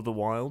Call of the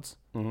Wild.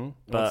 Mm-hmm.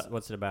 But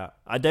What's it about?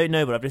 I don't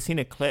know, but I've just seen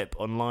a clip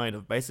online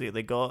of basically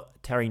they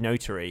got Terry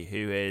Notary,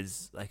 who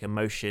is like a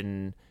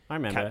motion. I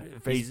remember.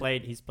 He's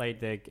he's played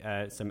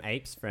the some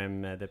apes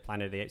from the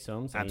Planet of the Apes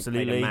films. And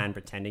Absolutely. He played a man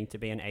pretending to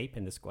be an ape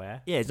in the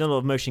square. Yeah, he's done a lot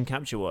of motion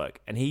capture work,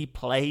 and he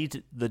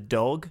played the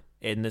dog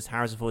in this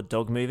Harrison Ford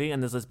dog movie.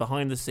 And there's this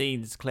behind the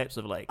scenes clips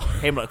of like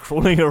him like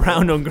crawling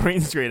around on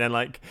green screen and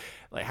like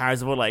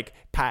Harrison Ford like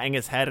patting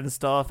his head and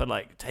stuff, and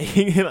like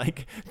taking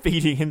like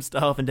feeding him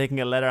stuff and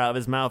taking a letter out of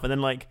his mouth, and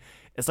then like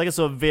it's like a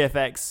sort of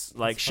VFX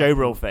like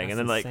showreel thing, and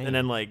then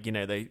like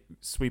they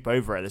sweep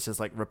over it. It's just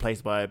like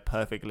replaced by a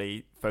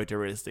perfectly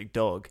photorealistic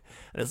dog,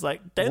 and it's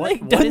like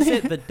what is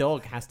it the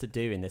dog has to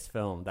do in this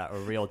film that a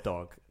real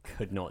dog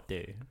could not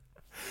do?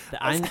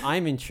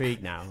 I'm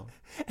intrigued now.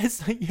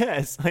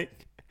 It's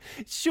like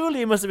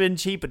surely it must have been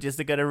cheaper just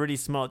to get a really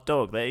smart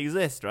dog. They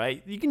exist,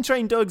 right? You can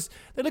train dogs.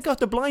 They look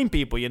after blind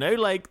people, you know.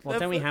 Like, well,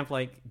 don't we have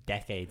like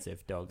decades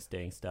of dogs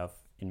doing stuff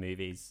in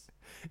movies?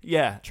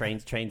 Yeah,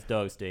 trains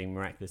dogs doing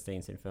miraculous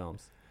things in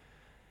films.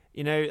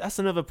 You know, that's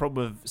another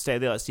problem with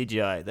state-of-the-art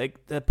CGI.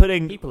 They're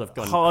putting people have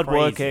gone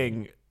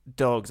hard-working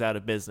dogs out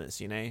of business.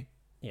 You know.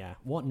 Yeah.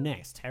 What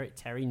next?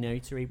 Terry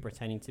Notary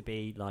pretending to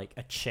be like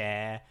a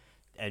chair,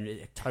 and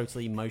a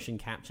totally motion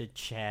captured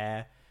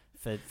chair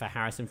for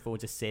Harrison Ford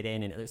to sit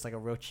in, and it looks like a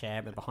real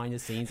chair, but behind the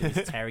scenes it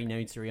was Terry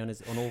Notary on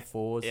all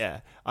fours.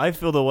 Yeah, I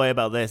feel the way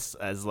about this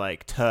as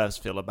like TERFs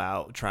feel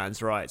about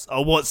trans rights.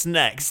 Oh, what's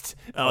next?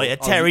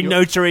 Terry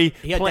Notary.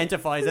 He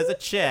identifies as a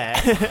chair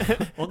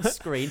on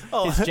screen.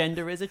 His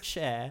gender is a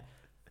chair.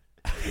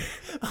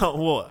 Oh,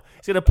 what?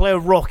 He's gonna play a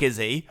rock, is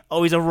he?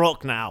 Oh, he's a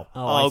rock now.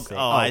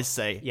 I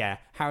see. Yeah,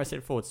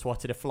 Harrison Ford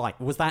swatted a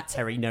flight. Was that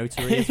Terry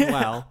Notary as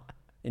well?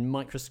 In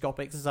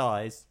microscopic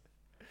size.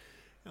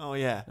 Oh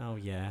yeah. Oh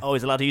yeah. Oh,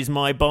 he's allowed to use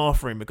my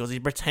bathroom because he's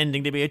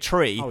pretending to be a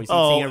tree. Oh, he's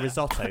eating a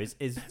risotto.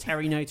 Is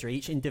Terry Notary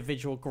each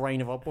individual grain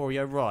of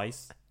arborio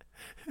rice?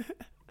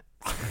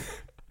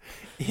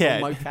 Yeah.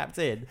 Mo-capped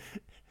in.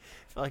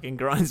 Fucking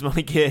grinds my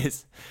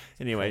gears.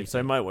 Anyway, so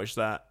I might watch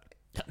that.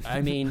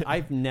 I mean,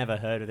 I've never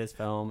heard of this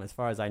film. As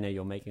far as I know,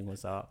 you're making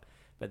this up.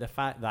 But the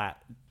fact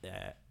that,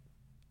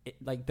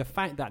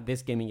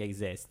 this gimmick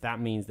exists, that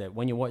means that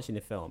when you're watching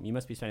the film, you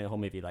must be spending the whole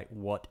movie like,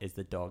 what is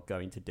the dog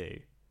going to do?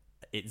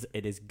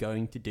 It is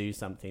going to do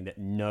something that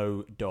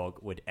no dog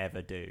would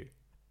ever do.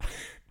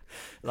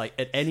 Like,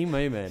 at any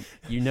moment,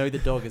 you know the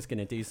dog is going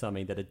to do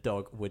something that a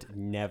dog would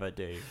never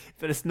do.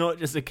 But it's not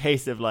just a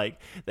case of, like,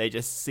 they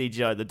just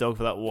CGI the dog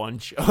for that one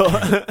shot.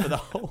 For the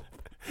whole...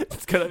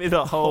 It's going to be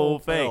the whole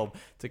thing. Film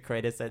to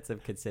create a sense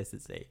of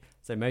consistency.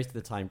 So most of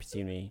the time,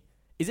 presumably...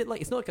 Is it like...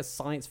 It's not like a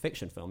science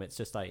fiction film. It's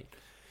just like...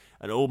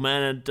 An old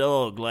man and a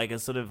dog, like a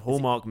sort of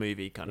Hallmark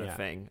movie kind of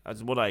thing.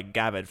 That's what I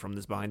gathered from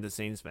this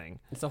behind-the-scenes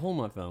thing. It's a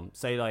Hallmark film.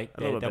 So, like,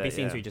 there'll be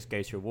scenes where he just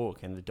goes for a walk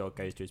and the dog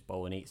goes to his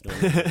bowl and eats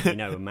normally. You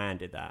know a man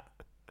did that.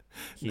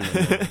 Human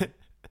man.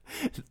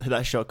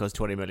 That shot cost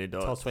 $20 million. It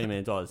cost $20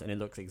 million, and it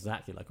looks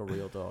exactly like a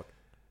real dog.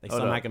 They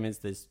somehow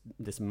convinced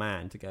this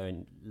man to go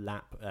and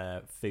lap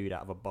food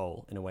out of a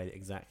bowl in a way that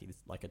exactly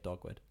like a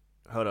dog would.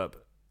 Hold up.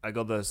 I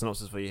got the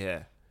synopsis for you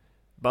here.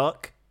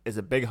 Buck is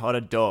a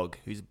big-hearted dog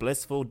whose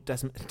blissful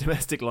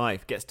domestic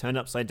life gets turned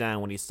upside down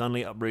when he's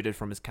suddenly uprooted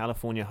from his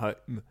California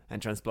home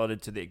and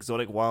transplanted to the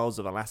exotic wilds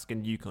of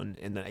Alaskan Yukon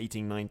in the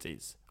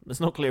 1890s.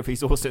 It's not clear if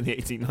he's also in the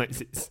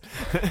 1890s.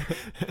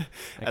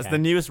 As the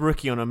newest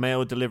rookie on a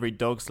mail delivery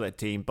dog sled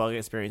team, Buck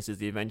experiences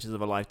the adventures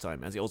of a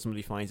lifetime as he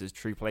ultimately finds his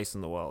true place in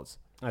the world.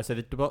 Oh, so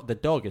the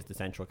dog is the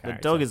central character.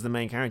 The dog is the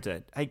main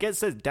character. Hey,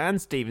 says Dan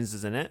Stevens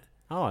is in it.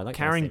 Oh, I like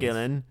Karen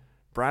Gillan,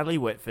 Bradley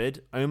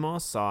Whitford, Omar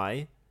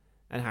Sy,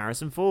 and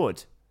Harrison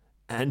Ford,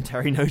 and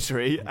Terry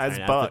Notary as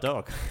Buck. The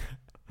dog.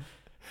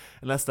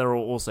 Unless they're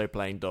all also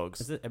playing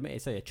dogs.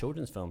 It's a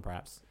children's film,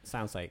 perhaps.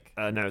 Sounds like...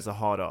 No, it's a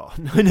hard R.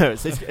 No,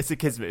 it's a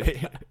kids'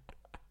 movie.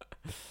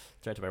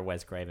 Directed by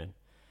Wes Craven.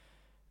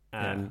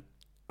 Well,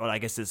 I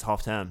guess it's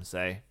half-term,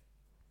 so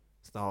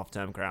it's the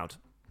half-term crowd.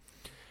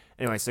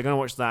 Anyway, so going to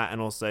watch that and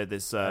also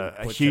this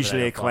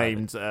hugely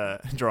acclaimed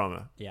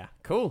drama. Yeah,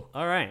 cool.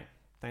 All right.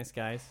 Thanks,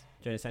 guys.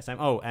 Join us next time.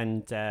 Oh,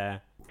 and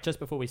just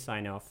before we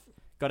sign off,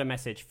 got a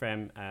message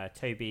from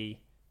Toby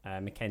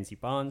Mackenzie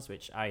Barnes,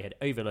 which I had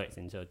overlooked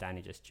until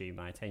Danny just drew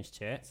my attention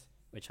to it,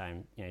 which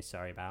I'm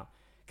sorry about.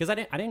 Because I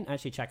didn't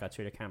actually check our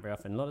Twitter account very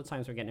often. A lot of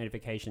times we get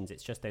notifications,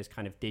 it's just those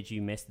kind of, did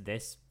you miss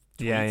this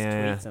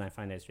tweets, and I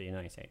find those really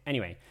nice.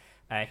 Anyway,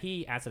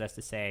 he asked us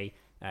to say,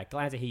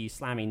 glad to hear you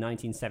slamming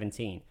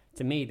 1917.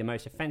 To me, the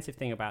most offensive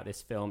thing about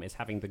this film is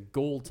having the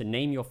gall to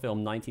name your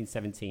film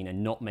 1917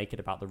 and not make it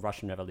about the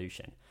Russian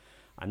Revolution.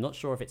 I'm not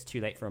sure if it's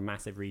too late for a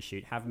massive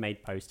reshoot. Have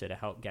made poster to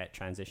help get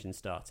transition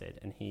started.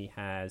 And he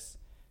has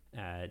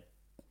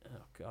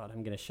God,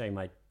 I'm going to show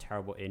my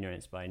terrible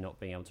ignorance by not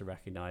being able to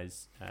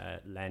recognize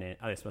Lenin.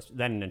 Oh, this must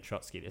Lenin and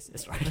Trotsky. This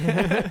is right.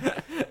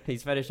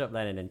 He's photoshopped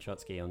Lenin and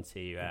Trotsky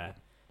onto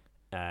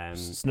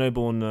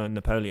Snowball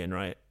Napoleon,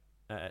 right?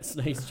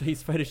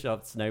 He's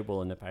photoshopped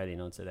Snowball and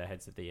Napoleon onto the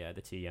heads of the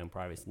two young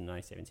privates in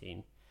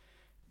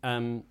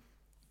 1917.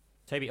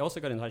 Toby also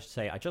got in touch to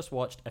say, I just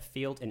watched A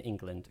Field in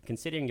England.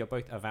 Considering you're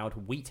both avowed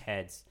wheat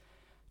heads,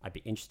 I'd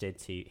be interested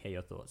to hear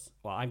your thoughts.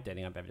 Well, I don't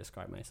think I've ever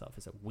described myself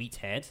as a wheat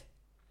head.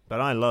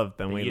 But I love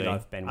Ben Wheatley.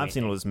 Wheatley. I've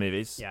seen all his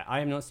movies. Yeah, I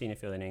have not seen A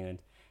Field in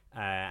England.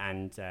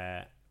 And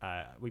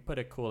we put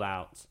a call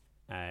out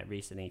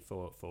recently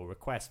for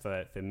requests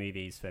for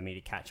movies for me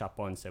to catch up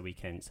on so we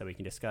can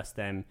discuss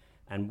them.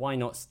 And why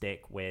not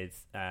stick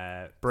with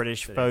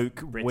British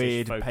folk,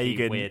 weird,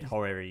 pagan, weird,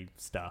 horror-y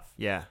stuff?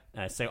 Yeah.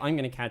 So I'm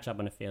going to catch up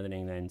on A Field in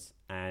England,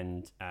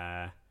 and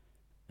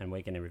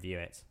we're going to review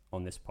it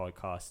on this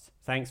podcast.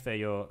 Thanks for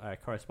your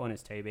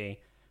correspondence,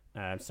 Toby.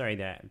 Sorry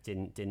that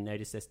didn't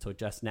notice this till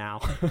just now.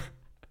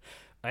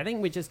 I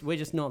think we're just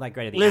not that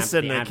great at the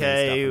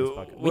admin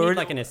stuff. We need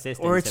like an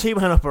assistant. We're a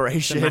two-man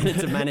operation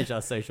to manage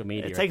our social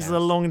media. It takes us a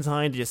long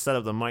time to just set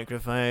up the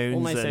microphones.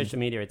 All my social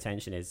media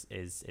attention is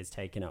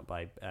taken up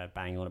by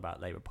banging on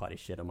about Labour Party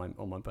shit on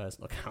my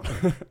personal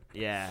account.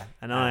 Yeah,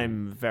 and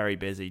I'm very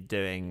busy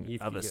doing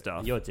other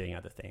stuff. You're doing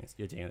other things.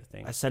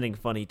 I'm sending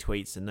funny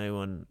tweets and no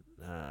one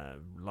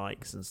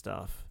likes and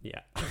stuff. Yeah.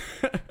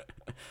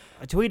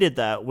 I tweeted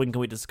that when can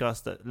we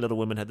discuss that Little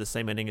Women had the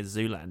same ending as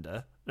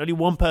Zoolander? Only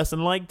one person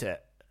liked it.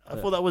 I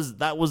thought that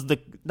was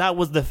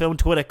the film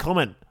Twitter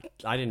comment.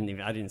 I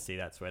didn't see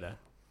that Twitter.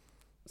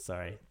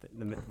 Sorry,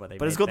 but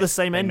it's got the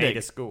same ending. Made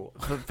a school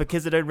for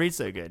kids that don't read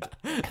so good.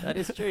 That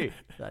is true.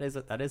 That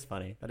is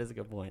funny. That is a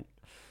good point.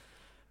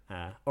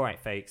 All right,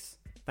 folks.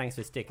 Thanks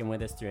for sticking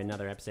with us through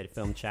another episode of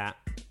Film Chat.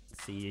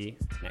 See you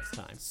next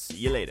time. See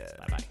you later.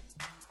 Bye bye.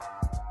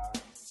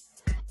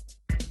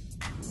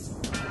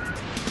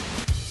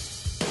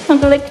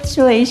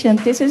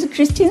 Congratulations, this is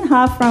Christine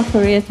Ha from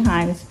Korea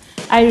Times.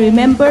 I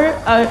remember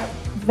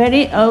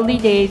very early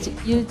days,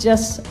 you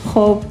just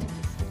hoped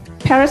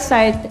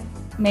Parasite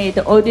made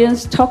the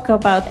audience talk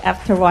about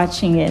after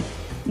watching it.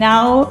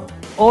 Now,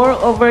 all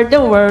over the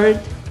world,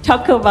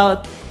 talk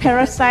about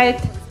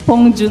Parasite,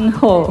 Bong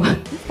Joon-ho.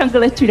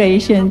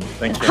 Congratulations.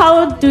 Thank you.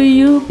 How do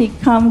you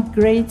become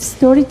great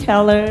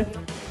storyteller,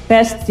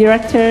 best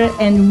director,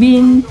 and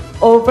win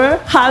over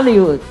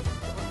Hollywood?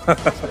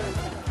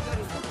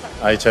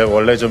 제가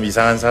원래 좀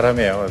이상한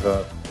사람이에요.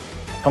 그래서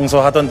평소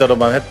하던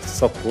대로만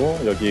했었고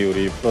여기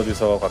우리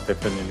프로듀서 곽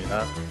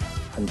대표님이나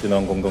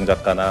한진원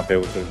공동작가나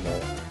배우들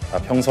다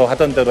평소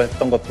하던 대로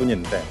했던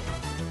것뿐인데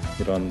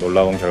이런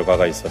놀라운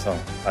결과가 있어서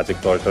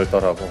아직도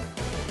얼떨떨하고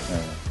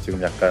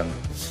지금 약간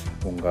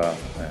뭔가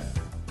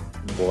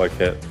뭐가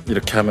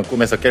이렇게 하면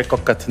꿈에서 깰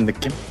것 같은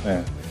느낌?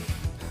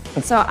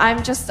 So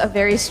I'm just a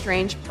very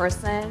strange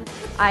person.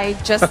 I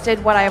just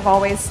did what I've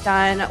always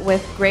done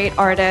with great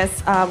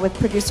artists, with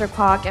producer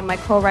Kwak and my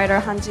co-writer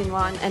Han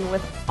Jin-won, and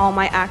with all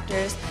my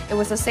actors. It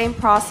was the same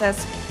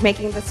process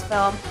making this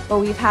film, but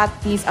we've had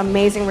these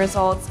amazing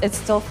results. It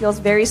still feels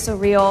very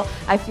surreal.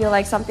 I feel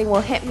like something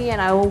will hit me and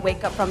I will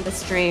wake up from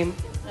this dream.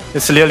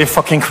 It's really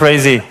fucking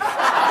crazy.